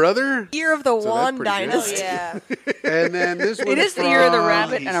yeah, brother. Year of the that's Wan pretty good. Dynasty. Yeah. And then this one It is the year of the from-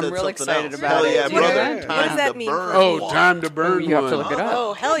 rabbit, He and I'm said real something excited else. about Hell it. yeah, It's brother. good. What Time does that to mean burn for Oh, one. time to burn You have to one. look it up.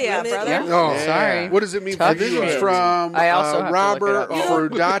 Oh, hell yeah, brother. Oh, Sorry. What does it mean? Tough This one's shit. from I also have to Robert look it up.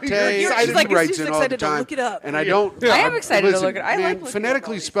 Frodate. You're I just like, he writes you're just in all the excited to time. look it up. And I don't... I am excited to listen, look it up. I man, like looking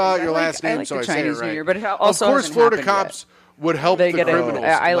phonetically up spell out your I like- last I name, like so the I say it Chinese New right. Year, but it also of course, hasn't Florida happened cops would help They the get it. criminals.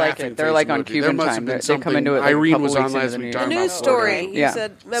 I like laughing it. They're face like on emoji. Cuban There must have time. been They come something. into it like a Irene couple was on weeks last into week the talking The new about news year. Florida. story. You Yeah.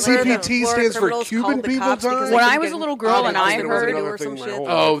 said, remember CPT the Florida stands for criminals Cuban called the people cops because time? they When I couldn't was get a little girl and I they heard- wasn't or some shit.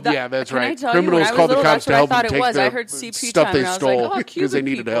 Oh, yeah, that's Can I right. tell you, when Criminals I was called the little, cops that's to what I help them thought it take was. I the heard CP stuff time, they and I was stole like, oh, because Cuban they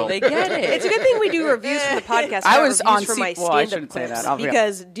needed people, help. They get it. It's a good thing we do reviews for the podcast. I not was reviews on for my well, I stand-up shouldn't say clips that. I'll be-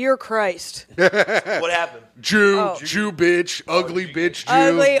 because, dear Christ, What happened? Jew, Oh. Jew bitch, ugly bitch, Jew.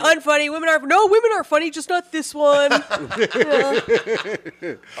 ugly, unfunny. Women are funny, just not this one.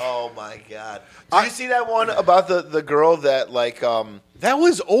 Oh my god! Did you see that one about the girl that like That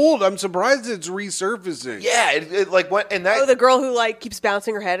was old. I'm surprised it's resurfacing. yeah it like went and that Oh, the girl who like keeps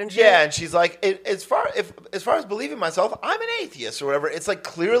bouncing her head and shit. yeah and she's like as far as believing myself I'm an atheist or whatever. It's like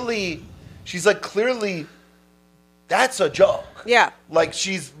clearly she's like clearly that's a joke. Yeah. Like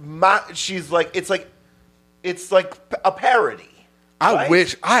she's like it's like a parody. I right?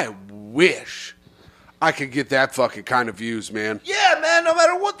 wish I could get that fucking kind of views, man. Yeah, man. No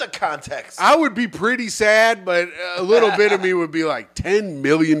matter what the context. I would be pretty sad, but a little bit of me would be like, 10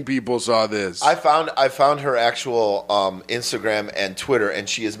 million people saw this. I found her actual Instagram and Twitter, and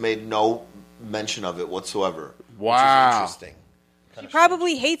she has made no mention of it whatsoever. Wow. Which is interesting. She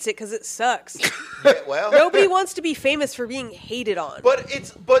probably hates it because it sucks. Yeah, well, Nobody wants to be famous for being hated on.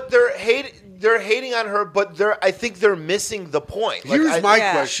 but they're hating on her, but I think they're missing the point. Here's my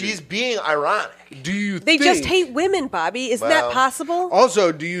Yeah. question. She's being ironic. Do you They think... just hate women, Bobby. Isn't that Well- possible?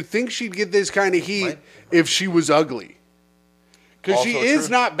 Also, do you think she'd get this kind of heat What? if she was ugly? Because she Also is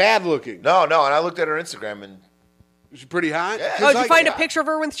true. not bad looking. No, and I looked at her Instagram and She's pretty hot. Yeah. 'Cause Oh, did you like- find a picture of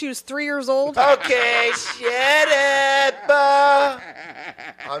her when she was 3 years old? okay, shut up.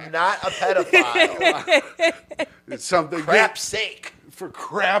 I'm not a pedophile. It's something Crap's sake. for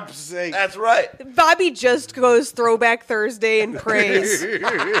crap's sake. That's right. Bobby just goes Throwback Thursday and prays.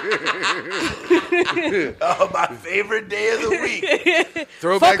 Oh, my favorite day of the week.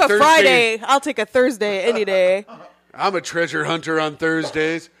 Throwback Fuck a Thursday. Friday. I'll take a Thursday any day. I'm a treasure hunter on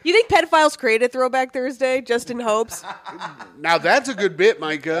Thursdays. You think pedophiles created Throwback Thursday just in hopes? Now that's a good bit,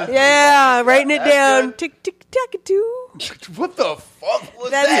 Micah. Yeah, writing it down. good. Tick, tick, tack, two. What the fuck? What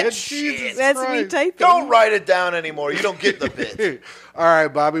was That's- that Jesus shit? That's me Christ. typing. Don't write it down anymore. You don't get the bit. All right,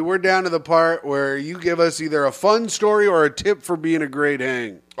 Bobby, we're down to the part where you give us either a fun story or a tip for being a great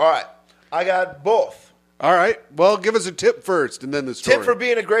hang. All right. I got both. All right, well, give us a tip first and then the story. Tip for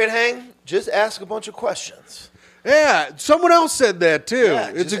being a great hang, just ask a bunch of questions. Yeah, someone else said that too. Yeah,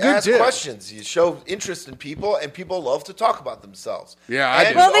 it's just a good ask tip. questions. You show interest in people, and people love to talk about themselves. Yeah, I And do.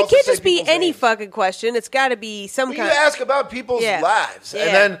 you Well, they also can't say just be people's any names. fucking question. It's got to be some You kind. ask about people's Yeah. lives, Yeah.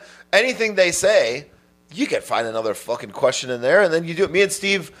 and then anything they say, you can find another fucking question in there, and then you do it. Me and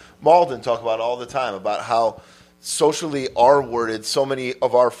Steve Malden talk about it all the time about how socially R-worded so many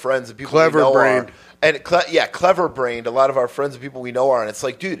of our friends and people we know Clever-brained. are. And clever-brained. A lot of our friends and people we know are, and it's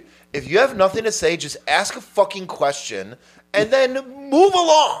like, dude, if you have nothing to say, just ask a fucking question and then move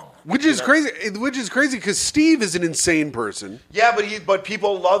along. Which is crazy. Which is crazy because Steve is an insane person. Yeah, but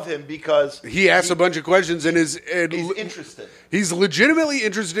people love him because He asks a bunch of questions and he's interested. He's legitimately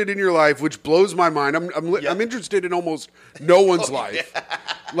interested in your life, which blows my mind. I'm interested in almost no one's life,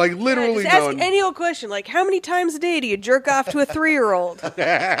 like literally Just ask none. any old question, like how many times a day do you jerk off to a 3-year-old?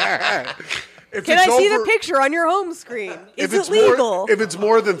 If Can it's I see the over- picture on your home screen? Is If it it's legal? more, if it's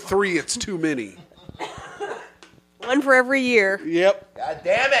more than 3, it's too many. One for every year. Yep. God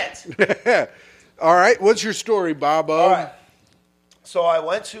damn it. All right. What's your story, Bobo? All right. So I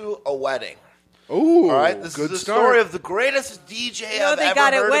went to a wedding. Ooh, All right, this good is the start. story of the greatest DJ You know I've they ever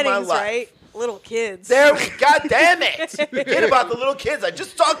got heard at in my weddings, life. right? Little kids. There, God damn it! Forget about the little kids. I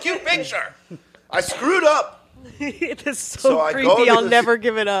just saw a cute picture. I screwed up. It is So so I go creepy. to I'll this- never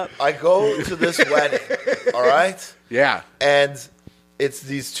give it up. I go to this wedding. All right, Yeah. and it's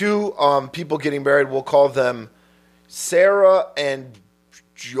these two people getting married. We'll call them Sarah and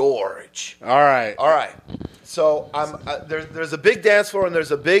George. All right. All right. So there's a big dance floor and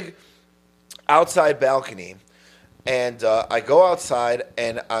there's a big outside balcony, and I go outside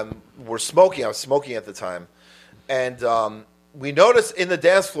and we're smoking. I was smoking at the time, and we noticed in the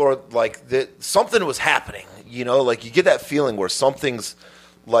dance floor like that something was happening. You know, like you get that feeling where something's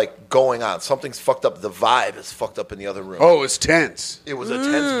like going on. Something's fucked up. The vibe is fucked up in the other room. Oh, it's tense. It was a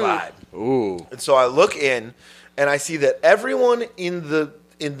tense vibe. Ooh. And so I look in, and I see that everyone in the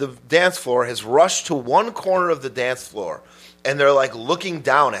dance floor has rushed to one corner of the dance floor, and they're like looking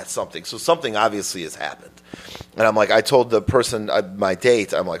down at something. So something obviously has happened. And I'm like, I told the person, my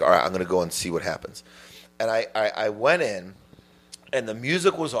date, I'm like, all right, I'm going to go and see what happens. And I went in, and the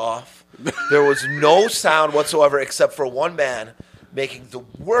music was off. There was no sound whatsoever except for one man making the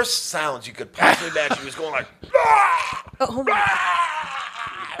worst sounds you could possibly imagine. He was going like, "Ah! Oh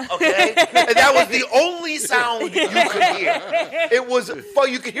my Okay, and that was the only sound you could hear. It was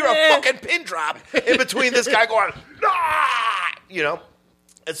you could hear a fucking pin drop in between this guy going, "Ah!" You know,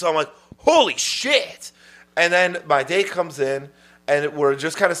 and so I'm like, holy shit! And then my date comes in, and we're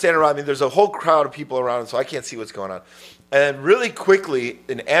just kind of standing around me. There's a whole crowd of people around, so I can't see what's going on. And then really quickly,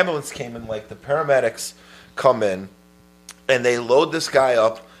 an ambulance came in. Like the paramedics come in, and they load this guy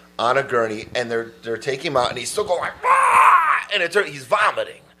up on a gurney, and they're taking him out, and he's still going like, "Ah!" And he's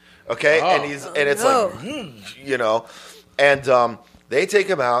vomiting. Okay, and it's no. like, you know, and they take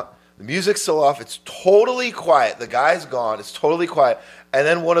him out. The music's still off. It's totally quiet. The guy's gone. It's totally quiet. And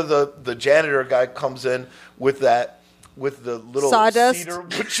then one of the janitor guy comes in with the little Sawdust? cedar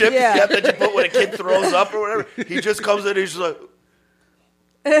chip Yeah. that you put when a kid throws up or whatever. He just comes in. He's just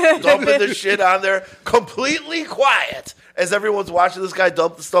like dumping the shit on there, completely quiet as everyone's watching this guy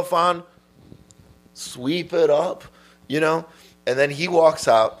dump the stuff on. Sweep it up, you know, and then he walks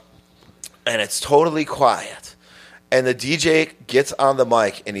out. And it's totally quiet. And the DJ gets on the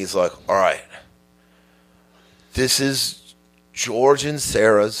mic and he's like, all right, this is George and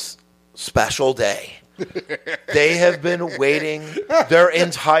Sarah's special day. They have been waiting their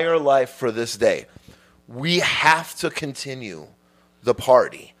entire life for this day. We have to continue the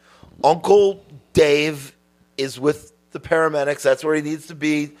party. Uncle Dave is with the paramedics. That's where he needs to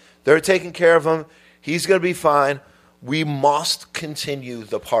be. They're taking care of him. He's going to be fine. We must continue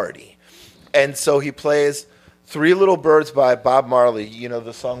the party. And so he plays Three Little Birds by Bob Marley. You know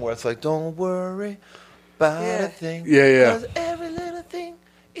the song where it's like, don't worry about a thing. Yeah. 'Cause every little thing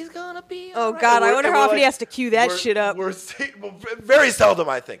is going to be Oh, all right. God, I wonder And how we're often he has to cue that we're- shit up. We're very seldom,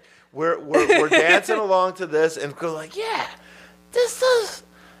 I think. We're dancing along to this, and we're like, yeah, this does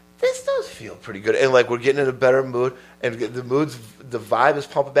feel pretty good. And like we're getting in a better mood, and the vibe is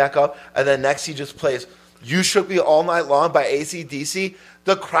pumping back up. And then next he just plays "You Shook Me All Night Long" by AC/DC.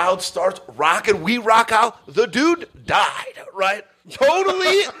 The crowd starts rocking. We rock out. The dude died, right?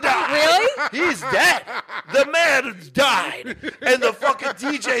 Totally died. Really? He's dead. The man died. And the fucking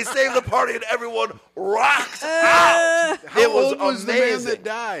DJ saved the party, and everyone rocks out. How It was old was the man amazing. that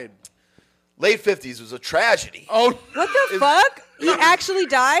died? Late 50s was a tragedy. Oh, What the fuck? He actually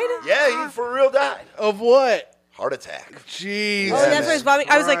died? Yeah, he for real died. of what? Heart attack. Jeez. Oh, that's what I was bombing.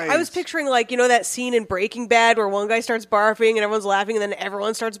 I was Christ. picturing that scene in Breaking Bad where one guy starts barfing and everyone's laughing, and then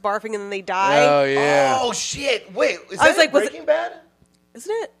everyone starts barfing and then they die. Oh yeah. Oh, shit. Wait, is I was that like, in was it- Breaking Bad?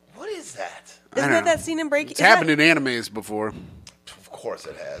 Isn't it? What is that? Isn't don't that know. scene in Breaking? It's happened in animes before. Of course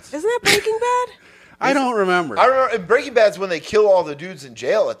it has. Isn't that Breaking Bad? I don't remember. I remember in Breaking Bad's when they kill all the dudes in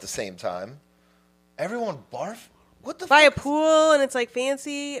jail at the same time. Everyone barf? What the By a fuck? pool and it's like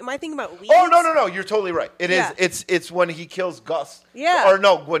fancy. Am I thinking about weeds? Oh, no. You're totally right. It is. Yeah. It's when he kills Gus. Yeah. Or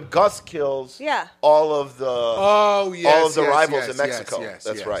no, when Gus kills Yeah. all of the Oh yes. all of the yes, rivals yes, in Mexico. yes,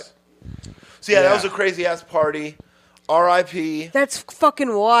 That's yes. right. So yeah, that Yeah. was a crazy ass party. R.I.P. That's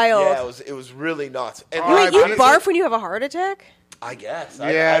fucking wild. Yeah, it was really nuts. And Wait, you honestly, barf when you have a heart attack? I guess. Yeah,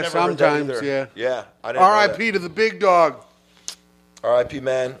 I never heard that sometimes, either. yeah. Yeah. I didn't know that. R.I.P. to the big dog. R.I.P.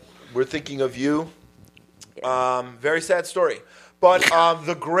 man. We're thinking of you. Very sad story. But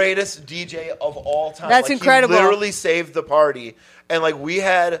the greatest DJ of all time. That's incredible. He literally saved the party. And like we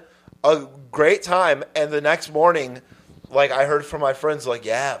had a great time. And the next morning, like I heard from my friends, like,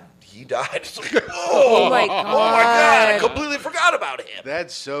 yeah, he died. It's like, Oh my god. oh my God. I completely forgot about him.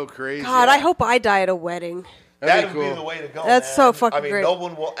 That's so crazy. God, I hope I die at a wedding. That'd That be would cool. be the way to go. That's man. so fucking I mean, great. no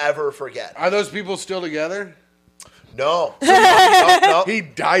one will ever forget. Are those people still together? No. No. He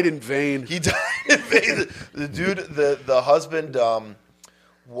died in vain. He died. The dude, the husband,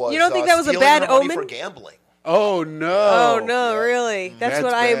 was. You don't think that was a stealing bad her money omen? for gambling? Oh no. Oh no, really? That's That's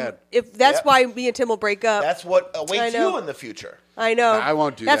what I'm. bad. If that's Yep. why me and Tim will break up. That's what I awaits know. you in the future. I know. I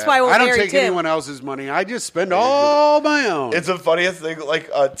won't do That's that. why I won't don't marry take Tim. anyone else's money. I just spend all my own. It's the funniest thing. Like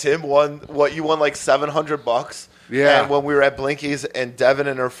Tim won you won like $700. Yeah. And when we were at Blinky's, and Devin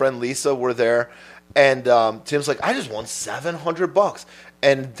and her friend Lisa were there, and Tim's like, I just won $700,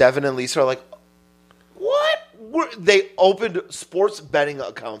 and Devin and Lisa are like, what? They opened sports betting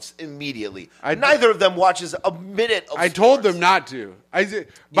accounts immediately. Neither of them watches a minute of I told sports. them not to.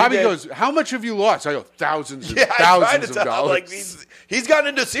 Bobby did. goes, "How much have you lost?" I go, thousands and Yeah, I tried thousands to of tell. dollars. Like he's gotten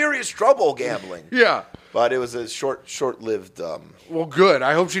into serious trouble gambling. Yeah. But it was a short-lived. Well, good.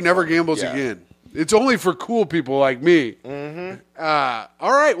 I hope she never gambles Yeah. again. It's only for cool people like me. Mm-hmm.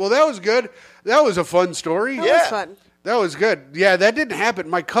 All right. Well, that was good. That was a fun story. That Yeah. was fun. That was good. Yeah, that didn't happen.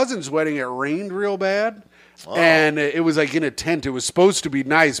 My cousin's wedding, it rained real bad. And it was like in a tent. It was supposed to be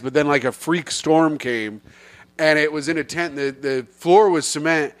nice, but then like a freak storm came, and it was in a tent. The floor was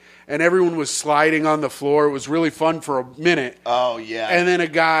cement, and everyone was sliding on the floor. It was really fun for a minute. Oh yeah. And then a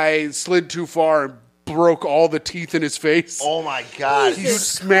guy slid too far and broke all the teeth in his face. Oh my God. He Jesus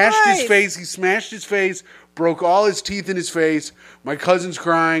smashed his Christ. face. He smashed his face, broke all his teeth in his face. My cousin's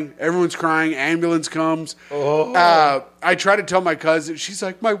crying. Everyone's crying. Ambulance comes. I try to tell my cousin. She's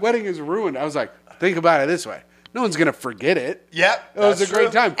like, my wedding is ruined. I was like, think about it this way. No one's going to forget it. Yep. It was a that's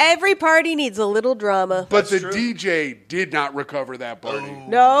great true. time. Every party needs a little drama. But the true. DJ did not recover that party.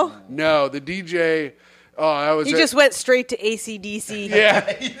 No, No, the DJ. Oh, that was he it. just went straight to ACDC.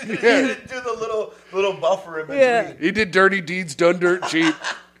 Yeah. He didn't do the little buffer in between. Yeah. He did Dirty Deeds Done Dirt Cheap.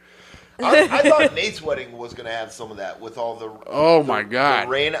 I thought Nate's wedding was going to have some of that with all the Oh, my God. the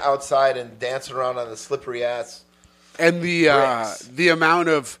rain outside and dancing around on the slippery ass. And Bricks. the amount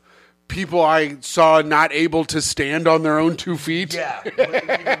of people I saw not able to stand on their own 2 feet. Yeah, even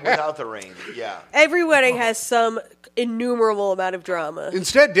without the rain. Yeah. Every wedding has some innumerable amount of drama.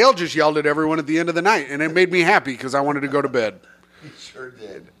 Instead, Dale just yelled at everyone at the end of the night, and it made me happy because I wanted to go to bed. He sure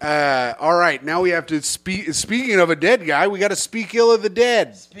did. All right, now we have to speak. Speaking of a dead guy, we got to speak ill of the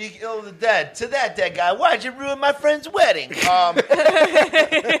dead. Speak ill of the dead. To that dead guy, why'd you ruin my friend's wedding?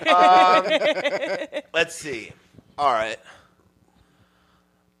 Let's see. All right.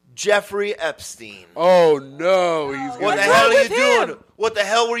 Jeffrey Epstein. Oh no, he's What gonna. the What's hell wrong are you with doing? him? What the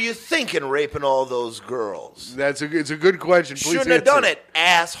hell were you thinking, raping all those girls? It's a good question. Please Shouldn't have answer. done it,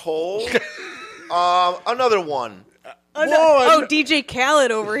 asshole. Another one. Oh, no. DJ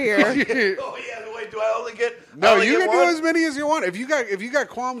Khaled over here. Oh yeah, wait. Do I only get? I No, only you get can do one? as many as you want. If you got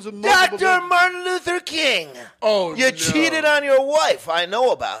qualms with multiple. Dr. Martin Luther King. Oh, You no. cheated on your wife. I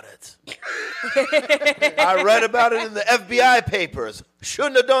know about it. I read about it in the FBI papers.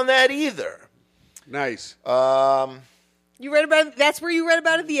 Shouldn't have done that either. Nice. You read about it? That's where you read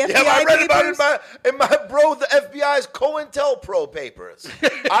about it? The FBI Yeah, I read about papers? it in my the FBI's COINTELPRO papers.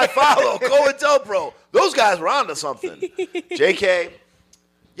 I follow COINTELPRO. Those guys were onto something. JK.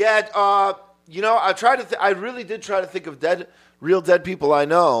 Yeah, I really did try to think of real dead people I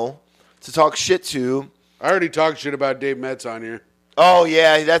know to talk shit to. I already talked shit about Dave Metz on here. Oh,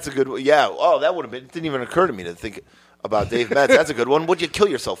 yeah, that's a good one. Yeah. Oh, that would have been. It didn't even occur to me to think about Dave Metz. That's a good one. What'd you kill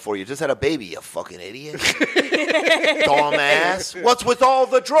yourself for? You just had a baby, you fucking idiot. Dumbass. What's with all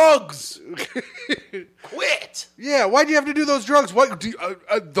the drugs? Quit. Yeah, why'd you have to do those drugs? What?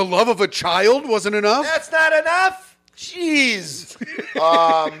 The love of a child wasn't enough? That's not enough. Jeez.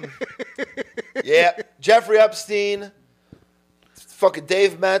 Yeah. Jeffrey Epstein. Fucking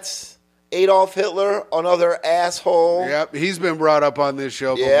Dave Metz. Adolf Hitler. Another asshole. Yep, he's been brought up on this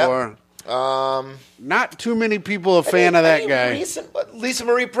show Yeah. before. Not too many people a fan of that guy. Lisa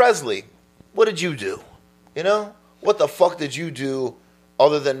Marie Presley. What did you do? You know? What the fuck did you do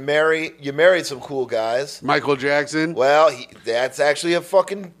other than marry? You married some cool guys. Michael Jackson. Well, that's actually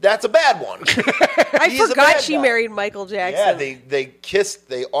that's a bad one. I He's a forgot bad she guy. married Michael Yeah, Jackson. they kissed.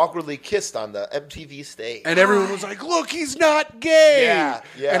 They awkwardly kissed on the MTV stage. And everyone was like, look, he's not gay. Yeah,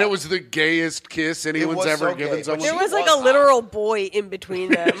 yeah. And it was the gayest kiss anyone's was ever so given gay, someone. There was like was a hot. literal boy in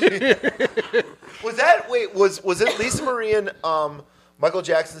between them. Was it Lisa Marie and Michael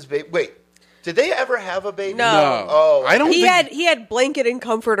Jackson's baby? Wait, did they ever have a baby? No. No. Oh, I don't he think. had blanket and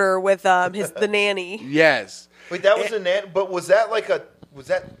comforter with the nanny. Yes. Wait, that was a but was that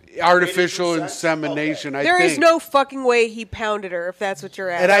Artificial created through sex? insemination, I There think. is no fucking way he pounded her, if that's what you're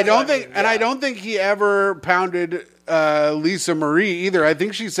asking. And I don't what I think mean, and I yeah. don't think he ever pounded Lisa Marie either. I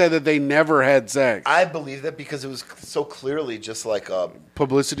think she said that they never had sex. I believe that because it was so clearly just like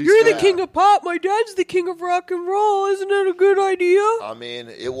Publicity You're stunt. the king of pop. My dad's the king of rock and roll. Isn't that a good idea? I mean,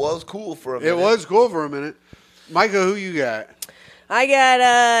 it was cool for a minute. It was cool for a minute. Micah, who you got? I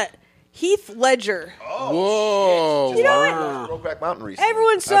got Heath Ledger. Whoa. You know what? wow. Brokeback Mountain recently.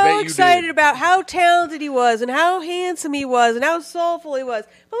 Everyone's I bet so you excited did. about how talented he was and how handsome he was and how soulful he was.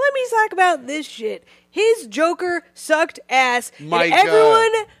 But let me talk about this shit. His Joker sucked ass. Micah. And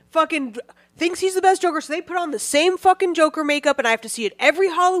everyone fucking thinks he's the best Joker, so they put on the same fucking Joker makeup and I have to see it every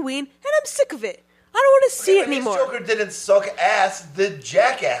Halloween, and I'm sick of it. I don't want to see it His anymore. Joker didn't suck ass. The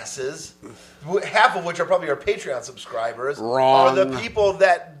jackasses, half of which are probably our Patreon subscribers, Wrong. are the people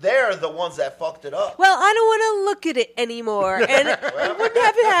that they're the ones that fucked it up. Well, I don't want to look at it anymore. And it wouldn't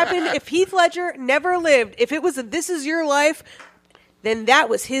have it happen if Heath Ledger never lived. If it was a This Is Your Life, then that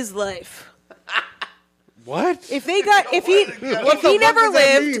was his life. What? If they got if he What if the he fuck never does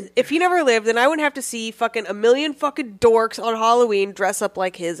that mean? lived if he never lived, then I wouldn't have to see fucking a million fucking dorks on Halloween dress up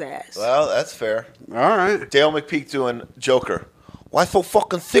like his ass. Well, that's fair. All right. Dale McPeak doing Joker. Why so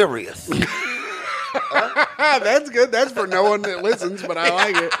fucking serious? That's good. That's for no one that listens, but I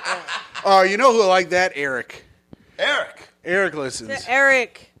like it. Oh, you know who like that? Eric. Eric. Eric listens.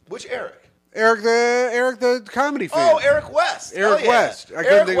 Eric. Which Eric? Eric the comedy fan. Oh, Eric West. Eric Hell yeah. West. I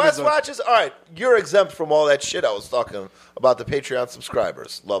couldn't Eric think of West his name. watches. All right, you're exempt from all that shit I was talking about the Patreon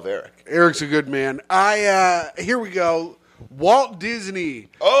subscribers. Love Eric. Eric's a good man. Here we go. Walt Disney.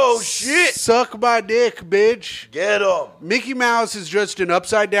 Oh shit! Suck my dick, bitch. Get him. Mickey Mouse is just an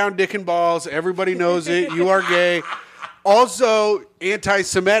upside down dick and balls. Everybody knows it. You are gay. Also,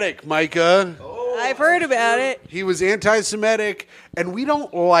 anti-Semitic, Micah. I've heard about it. He was anti-Semitic, and we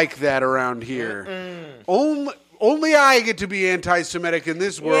don't like that around here. Only I get to be anti-Semitic in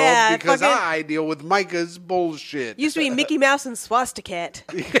this world Yeah, because fucking- I deal with Micah's bullshit. Used to be Mickey Mouse and Swasticat.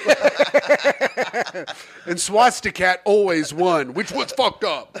 And Swasticat always won, which was fucked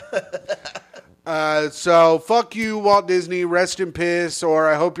up. So fuck you, Walt Disney. Rest in piss, or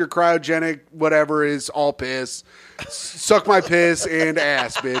I hope your cryogenic whatever is all piss. Suck my piss and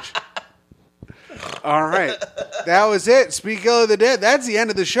ass, bitch. All right, that was it. Speak of the dead. That's the end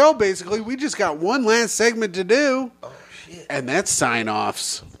of the show. Basically, we just got one last segment to do. Oh shit! And that's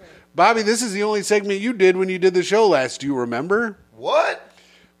sign-offs. Bobby, this is the only segment you did when you did the show last. Do you remember? What?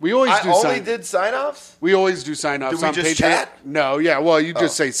 We always I do only did sign-offs? We always do sign-offs Do we on just Patreon. chat? No, yeah. Well, you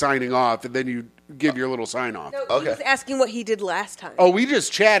just say signing off, and then you give your little sign-off. No, Okay. he was asking what he did last time. Oh, we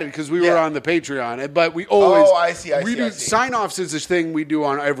just chatted because we were Yeah. on the Patreon, but we always. Oh, I see, I we see, do I see. sign-offs is this thing we do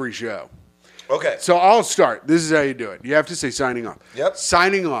on every show. Okay. So I'll start. This is how you do it. You have to say signing off. Yep.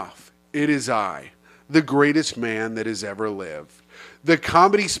 Signing off. It is I, the greatest man that has ever lived, the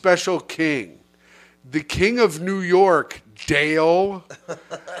comedy special king, the king of New York, Dale,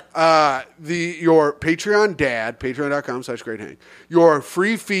 your Patreon dad, patreon.com/greathang, your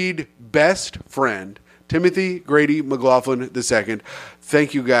free feed best friend, Timothy Grady McLaughlin II.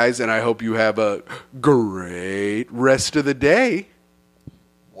 Thank you guys, and I hope you have a great rest of the day.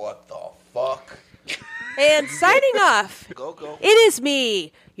 What the fuck? And signing off, Go. it is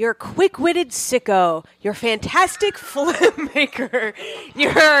me, your quick-witted sicko, your fantastic film maker,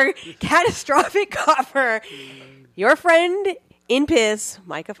 your catastrophic cougher, your friend in piss,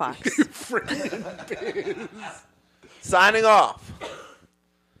 Micah Fox. Signing off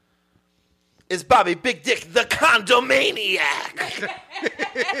is Bobby Big Dick, the condomaniac.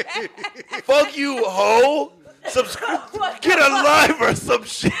 Fuck you, ho. Subscribe. Get a live or some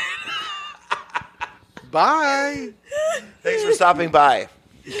shit. Bye. Thanks for stopping by.